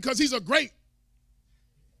Biden because he's a great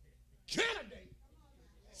candidate.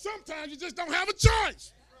 Sometimes you just don't have a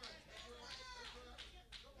choice.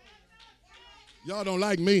 Y'all don't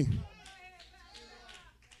like me.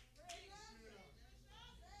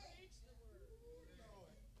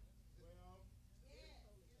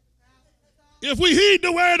 If we heed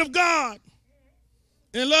the word of God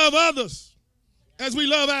and love others as we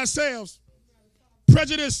love ourselves,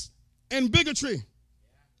 prejudice and bigotry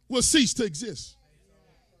will cease to exist.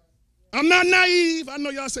 I'm not naive. I know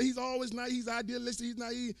y'all say he's always naive, he's idealistic, he's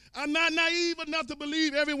naive. I'm not naive enough to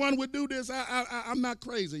believe everyone would do this. I'm not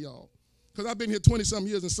crazy, y'all. Because I've been here 20-some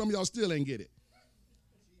years and some of y'all still ain't get it.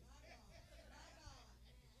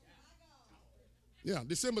 Yeah,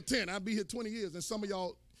 December 10th, I'll be here 20 years and some of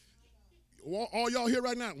y'all, all y'all here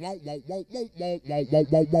right now,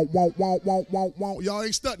 y'all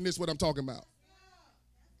ain't studying this what I'm talking about.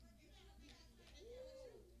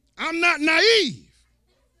 I'm not naive.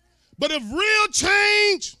 But if real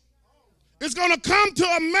change is going to come to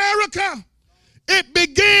America, it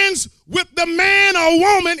begins with the man or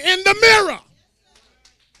woman in the mirror.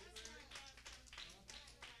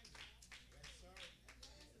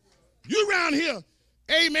 You around here,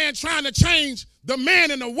 amen, trying to change the man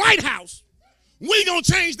in the White House. We going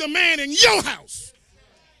to change the man in your house.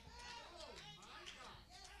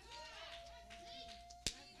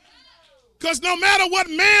 Because no matter what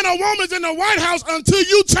man or woman's in the White House, until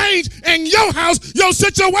you change in your house, your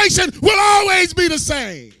situation will always be the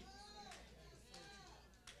same.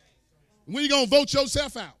 When you going to vote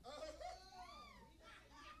yourself out?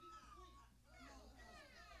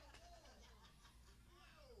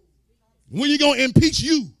 When you going to impeach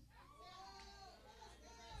you?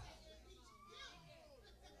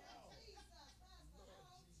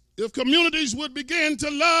 If communities would begin to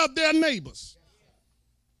love their neighbors,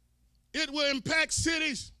 it will impact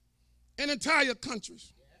cities and entire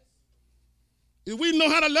countries. If we know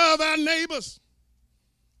how to love our neighbors,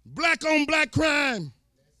 black on black crime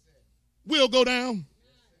will go down.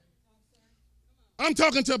 I'm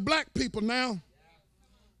talking to black people now.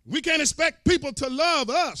 We can't expect people to love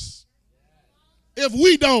us if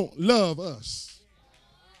we don't love us.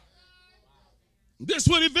 This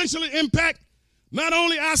will eventually impact not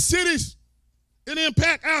only our cities, it'll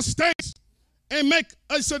impact our states and make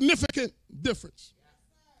a significant difference.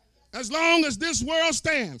 As long as this world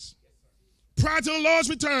stands, prior to the Lord's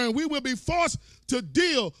return, we will be forced to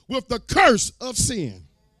deal with the curse of sin.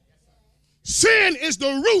 Sin is the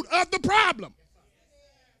root of the problem.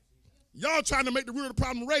 Y'all trying to make the root of the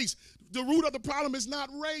problem race. The root of the problem is not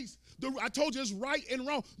race. I told you it's right and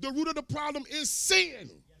wrong. The root of the problem is sin.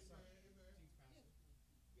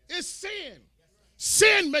 It's sin.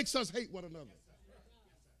 Sin makes us hate one another.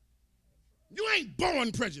 You ain't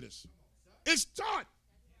born prejudice. It's taught.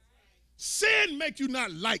 Sin makes you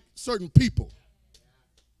not like certain people.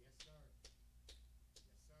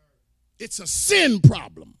 It's a sin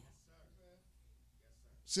problem.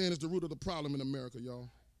 Sin is the root of the problem in America, y'all.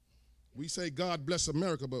 We say God bless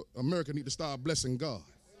America, but America need to start blessing God.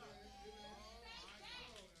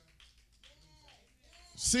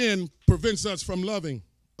 Sin prevents us from loving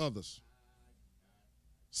others.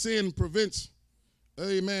 Sin prevents,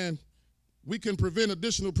 amen, we can prevent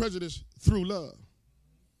additional prejudice through love.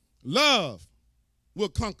 Love will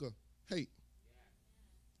conquer hate.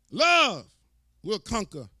 Love will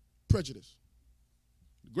conquer prejudice.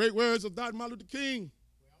 The great words of Dr. Martin Luther King,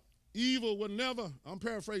 evil will never, I'm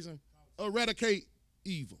paraphrasing, eradicate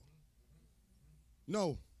evil.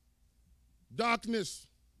 No, darkness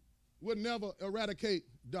will never eradicate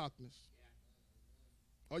darkness.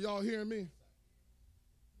 Are y'all hearing me?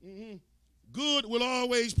 Mm-hmm. Good will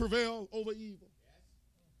always prevail over evil.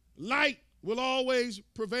 Light will always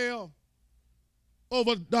prevail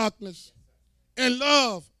over darkness. And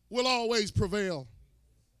love will always prevail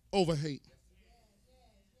over hate.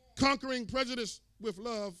 Conquering prejudice with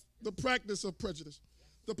love, the practice of prejudice,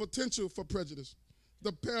 the potential for prejudice,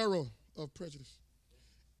 the peril of prejudice.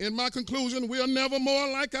 In my conclusion, we are never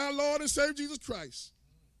more like our Lord and Savior Jesus Christ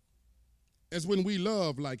as when we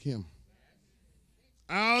love like him.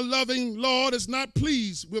 Our loving Lord is not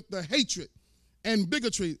pleased with the hatred and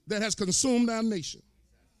bigotry that has consumed our nation.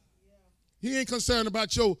 He ain't concerned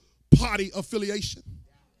about your party affiliation.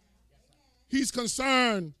 He's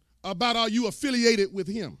concerned about are you affiliated with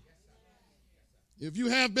him. If you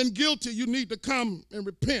have been guilty, you need to come and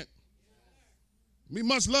repent. We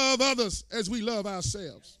must love others as we love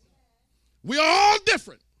ourselves. We are all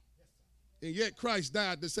different, and yet Christ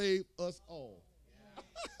died to save us all.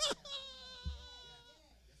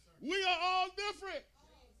 We are all different.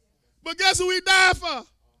 But guess who he died for?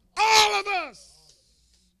 All of us.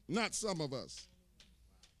 Not some of us.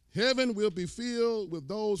 Heaven will be filled with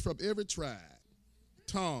those from every tribe,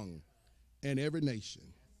 tongue, and every nation.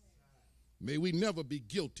 May we never be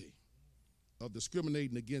guilty of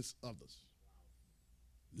discriminating against others.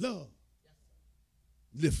 Love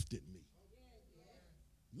lifted me.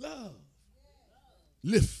 Love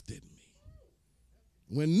lifted me.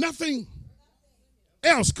 When nothing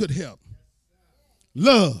else could help,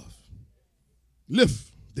 love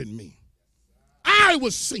lifted me. I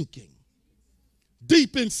was sinking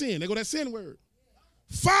deep in sin. There go that sin word.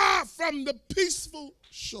 Far from the peaceful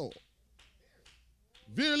shore.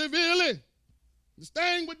 Verily, verily, the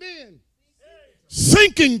sting within,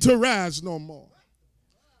 sinking to rise no more.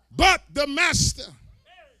 But the master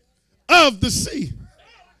of the sea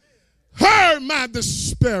heard my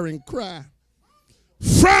despairing cry.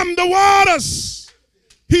 From the waters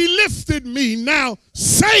he lifted me. Now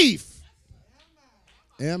safe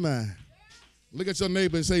am I. Look at your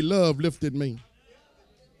neighbor and say, love lifted me.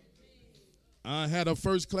 I had a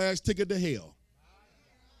first class ticket to hell,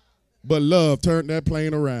 but love turned that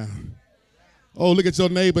plane around. Oh, look at your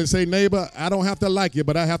neighbor and say, neighbor, I don't have to like you,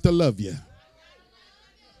 but I have to love you.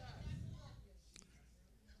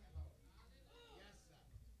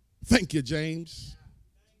 Thank you, James.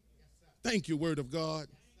 Thank you, Word of God,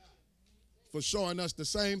 for showing us the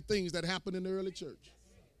same things that happened in the early church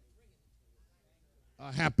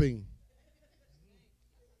are happening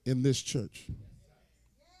in this church.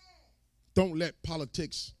 Don't let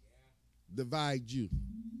politics divide you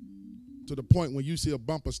to the point when you see a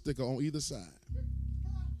bumper sticker on either side.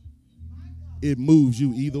 It moves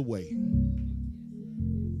you either way.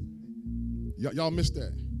 Y'all missed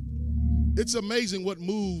that. It's amazing what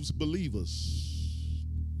moves believers,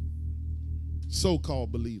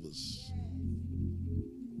 so-called believers.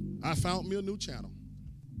 I found me a new channel.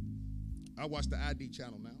 I watch the ID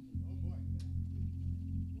channel now.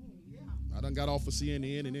 I done got off of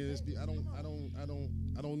CNN and NSB. I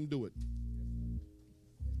don't do it.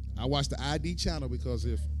 I watch the ID channel because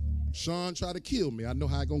if Sean try to kill me, I know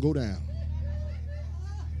how it's gonna go down.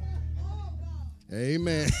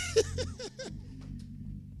 Amen.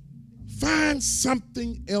 Find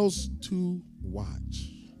something else to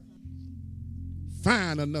watch.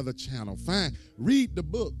 Find another channel. Read the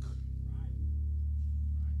book.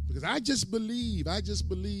 Because I just believe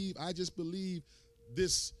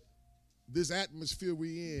this atmosphere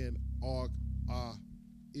we're in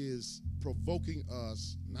is provoking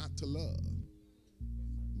us not to love,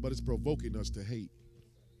 but it's provoking us to hate.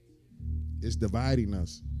 It's dividing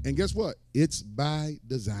us. And guess what? It's by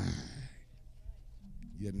design.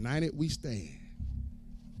 United we stand.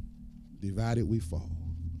 Divided we fall.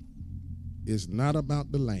 It's not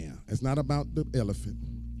about the lamb. It's not about the elephant,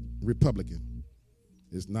 Republican.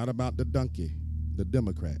 It's not about the donkey, the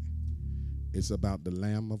Democrat. It's about the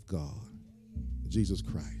Lamb of God, Jesus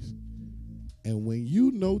Christ. And when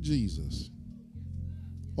you know Jesus,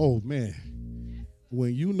 oh man,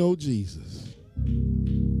 when you know Jesus,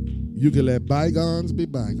 you can let bygones be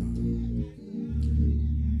bygones.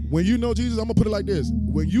 When you know Jesus, I'm going to put it like this.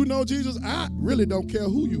 When you know Jesus, I really don't care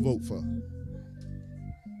who you vote for.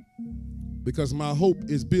 Because my hope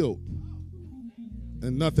is built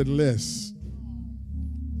in nothing less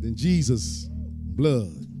than Jesus'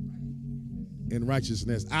 blood and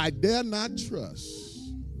righteousness. I dare not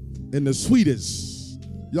trust in the sweetest.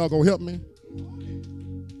 Y'all gonna help me?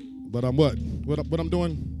 But I'm what? What I'm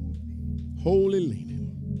doing? Wholly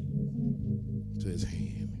leaning to his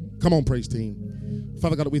hand. Come on, praise team.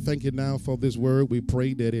 Father God, we thank you now for this word. We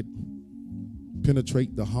pray that it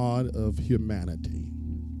penetrate the heart of humanity.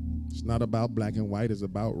 It's not about black and white. It's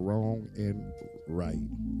about wrong and right.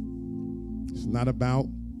 It's not about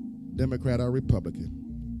Democrat or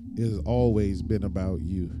Republican. It has always been about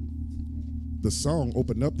you. The song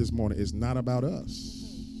opened up this morning is not about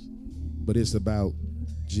us, but it's about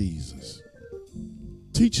Jesus.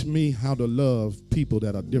 Teach me how to love people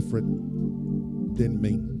that are different than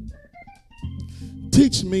me.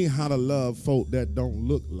 Teach me how to love folk that don't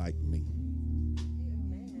look like me.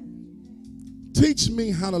 Teach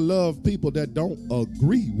me how to love people that don't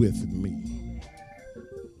agree with me.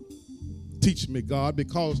 Teach me, God,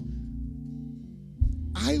 because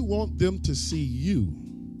I want them to see you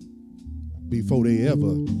before they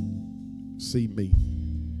ever see me.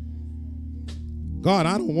 God,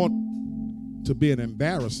 I don't want to be an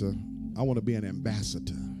embarrasser. I want to be an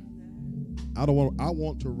ambassador. I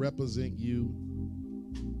want to represent you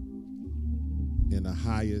in the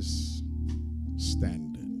highest standard.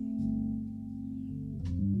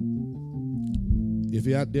 If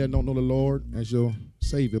you're out there and don't know the Lord as your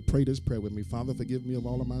Savior, pray this prayer with me. Father, forgive me of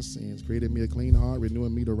all of my sins. Create in me a clean heart,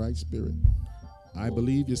 renewing me the right spirit. I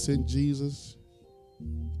believe you sent Jesus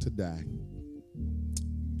to die.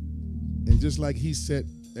 And just like he sat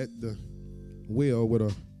at the well with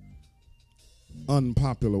a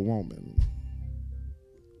unpopular woman,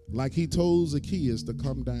 like he told Zacchaeus to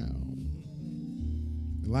come down,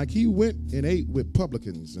 like he went and ate with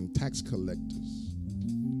publicans and tax collectors,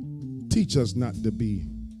 teach us not to be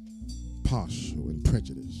partial and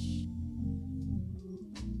prejudiced.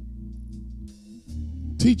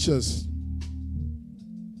 Teach us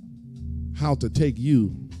how to take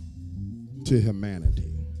you to humanity.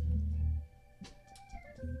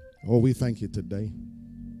 Oh, we thank you today.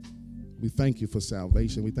 We thank you for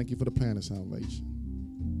salvation. We thank you for the plan of salvation.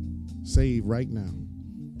 Save right now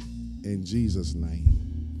in Jesus' name.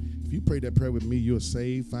 If you pray that prayer with me, you're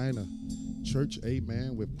saved. Find a church,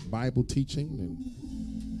 amen, with Bible teaching and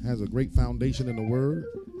has a great foundation in the Word,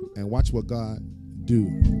 and watch what God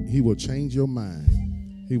do. He will change your mind.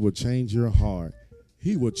 He will change your heart.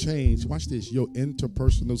 He will change, watch this, your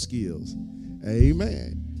interpersonal skills.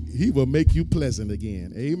 Amen. He will make you pleasant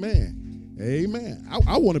again. Amen. Amen.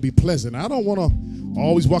 I want to be pleasant. I don't want to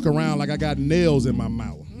always walk around like I got nails in my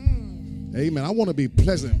mouth. Amen. I want to be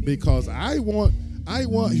pleasant because I want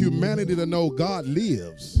humanity to know God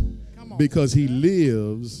lives because he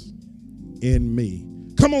lives in me.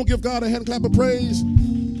 Come on, give God a hand clap of praise.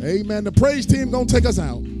 Amen. The praise team gonna take us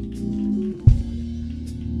out. Amen.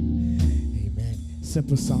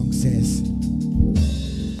 Simple song says,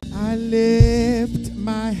 I lift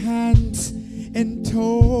my hands in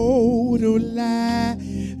total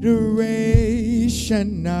adoration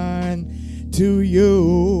unto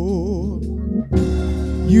you.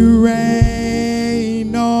 You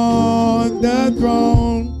reign on the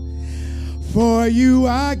throne, for you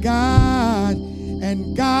are God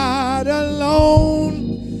and God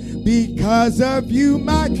alone. Because of you,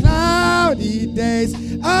 my cloudy days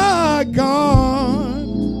are gone.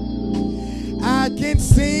 I can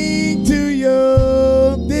sing to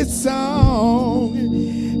you this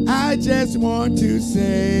song. I just want to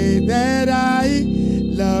say that I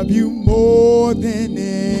love you more than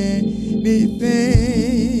anything.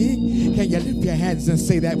 Can you lift your hands and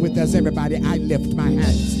say that with us, everybody? I lift my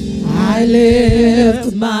hands. I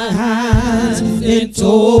lift my hands in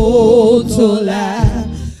total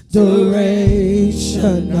adoration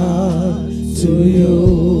unto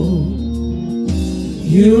you.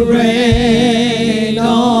 You reign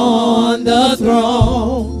on the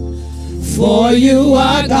throne, for you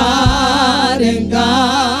are God and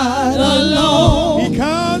God alone.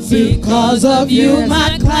 Because of you,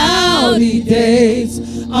 my cloudy days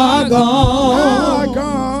are gone.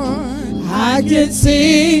 I can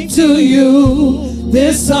sing to you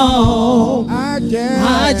this song.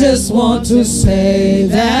 I just want to say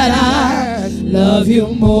that I love you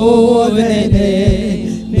more than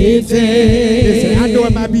anything. Listen, I know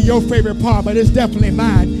it might be your favorite part, but it's definitely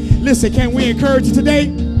mine. Listen, can we encourage you today?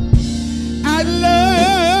 I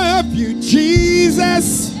love you,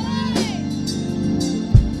 Jesus.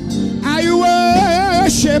 I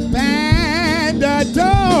worship and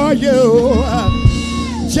adore you.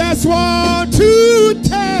 Just want to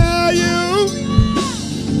tell you,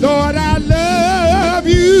 Lord, I love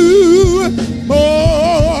you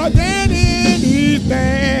more than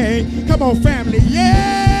anything. Come on, family. Yes,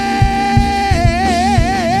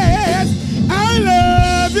 I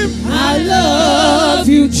love you. I love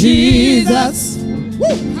you, Jesus.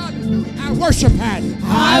 Woo, hallelujah.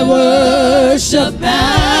 I worship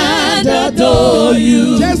and adore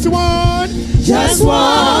you. Just want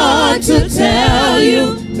to tell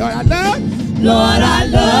you, Lord, I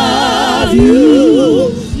love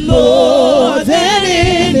you more than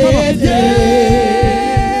anything.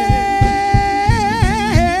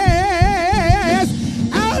 Yes,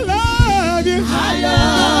 I love you. I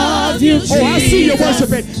love you, Jesus. Oh, I see you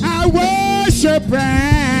worshiping. I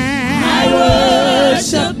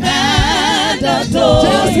worship and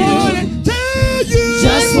adore you.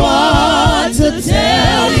 Just want to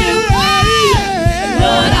tell you.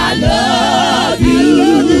 Lord, I love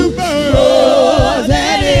you more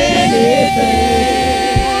than anything.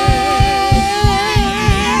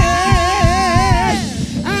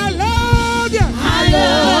 I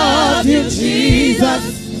love you,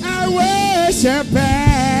 Jesus. I worship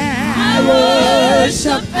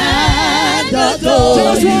and adore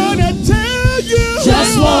Just you. want to tell you.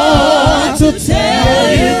 Just want to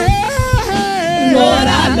tell you, Lord,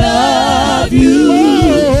 I love you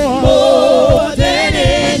more than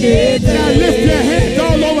anything. Now lift your hands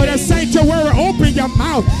all over the sanctuary. Open your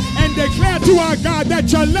mouth and declare to our God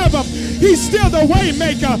that you love him. He's still the way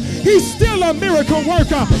maker. He's still a miracle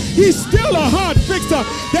worker. He's still a heart fixer.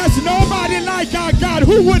 There's nobody like our God.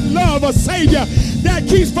 Who wouldn't love a Savior that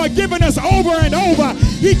keeps forgiving us over and over?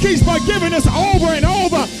 He keeps forgiving us over and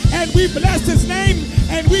over. And we bless his name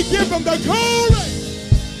and we give him the glory.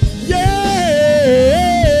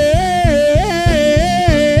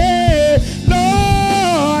 Yeah.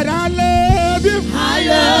 Lord, I love you. I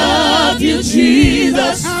love you,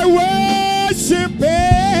 Jesus. I worship you.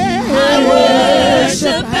 I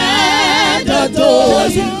worship and adore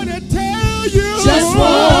you. Just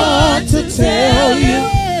want to tell you,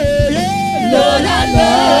 Lord, I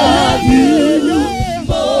love you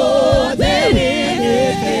more than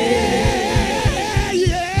anything.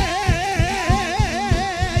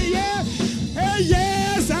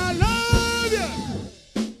 Yes, I love you.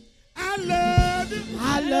 I love you.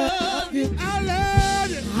 I love you. I love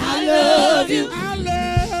you. I love you. I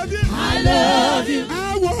love you. I love you.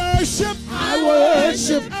 I worship. I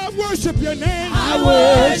worship. I worship your name. I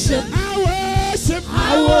worship. I worship.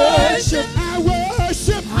 I worship. I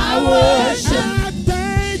worship. I worship. I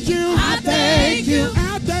thank you. I thank you.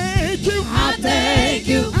 I thank you. I thank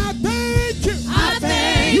you. I thank you. I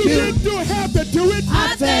thank You you. didn't have to do it.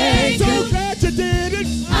 I thank So you. glad you did it.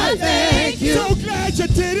 I thank you. So glad you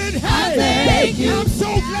did it. Hey, thank you. I'm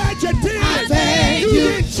so glad you did it. I thank you. You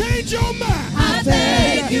didn't change your mind. I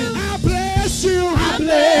thank you. I bless you. I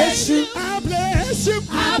bless you. I bless you.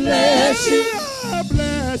 I bless you. I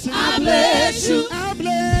bless you. I bless you. I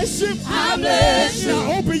bless you. I bless you.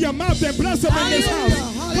 Now open your mouth and bless him in this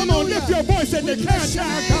house. Come on, lift your voice and declare,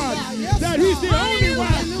 child God, that he's the only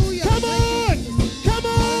one. Come on. Come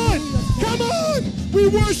on. Come on. We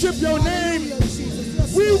worship your name.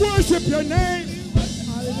 We worship your name.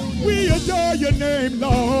 We adore your name,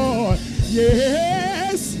 Lord.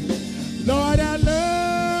 Yes. Lord, I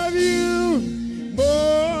love you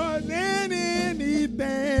more than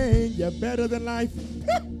anything. You're better than life.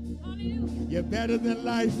 You're better than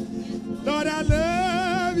life. Lord, I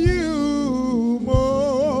love you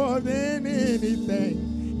more than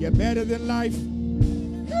anything. You're better than life.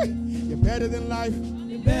 You're better than life.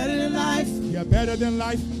 You're better than life. You're better than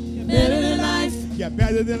life. You're better than life. You're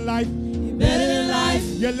better than life. You're better than life.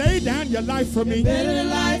 You laid down your life for me. Better than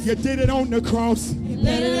life. You did it on the cross. You're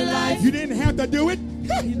better than life. You didn't have to do it.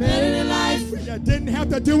 You're better than life. You didn't have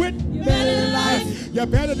to do it. You're better than life. You're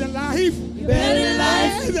better than life. You're better than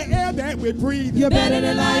life. The air that we breathe. You're better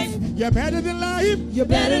than life. You're better than life. You're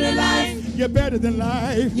better than life. You're better than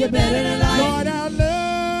life. You're better than life. Lord, I love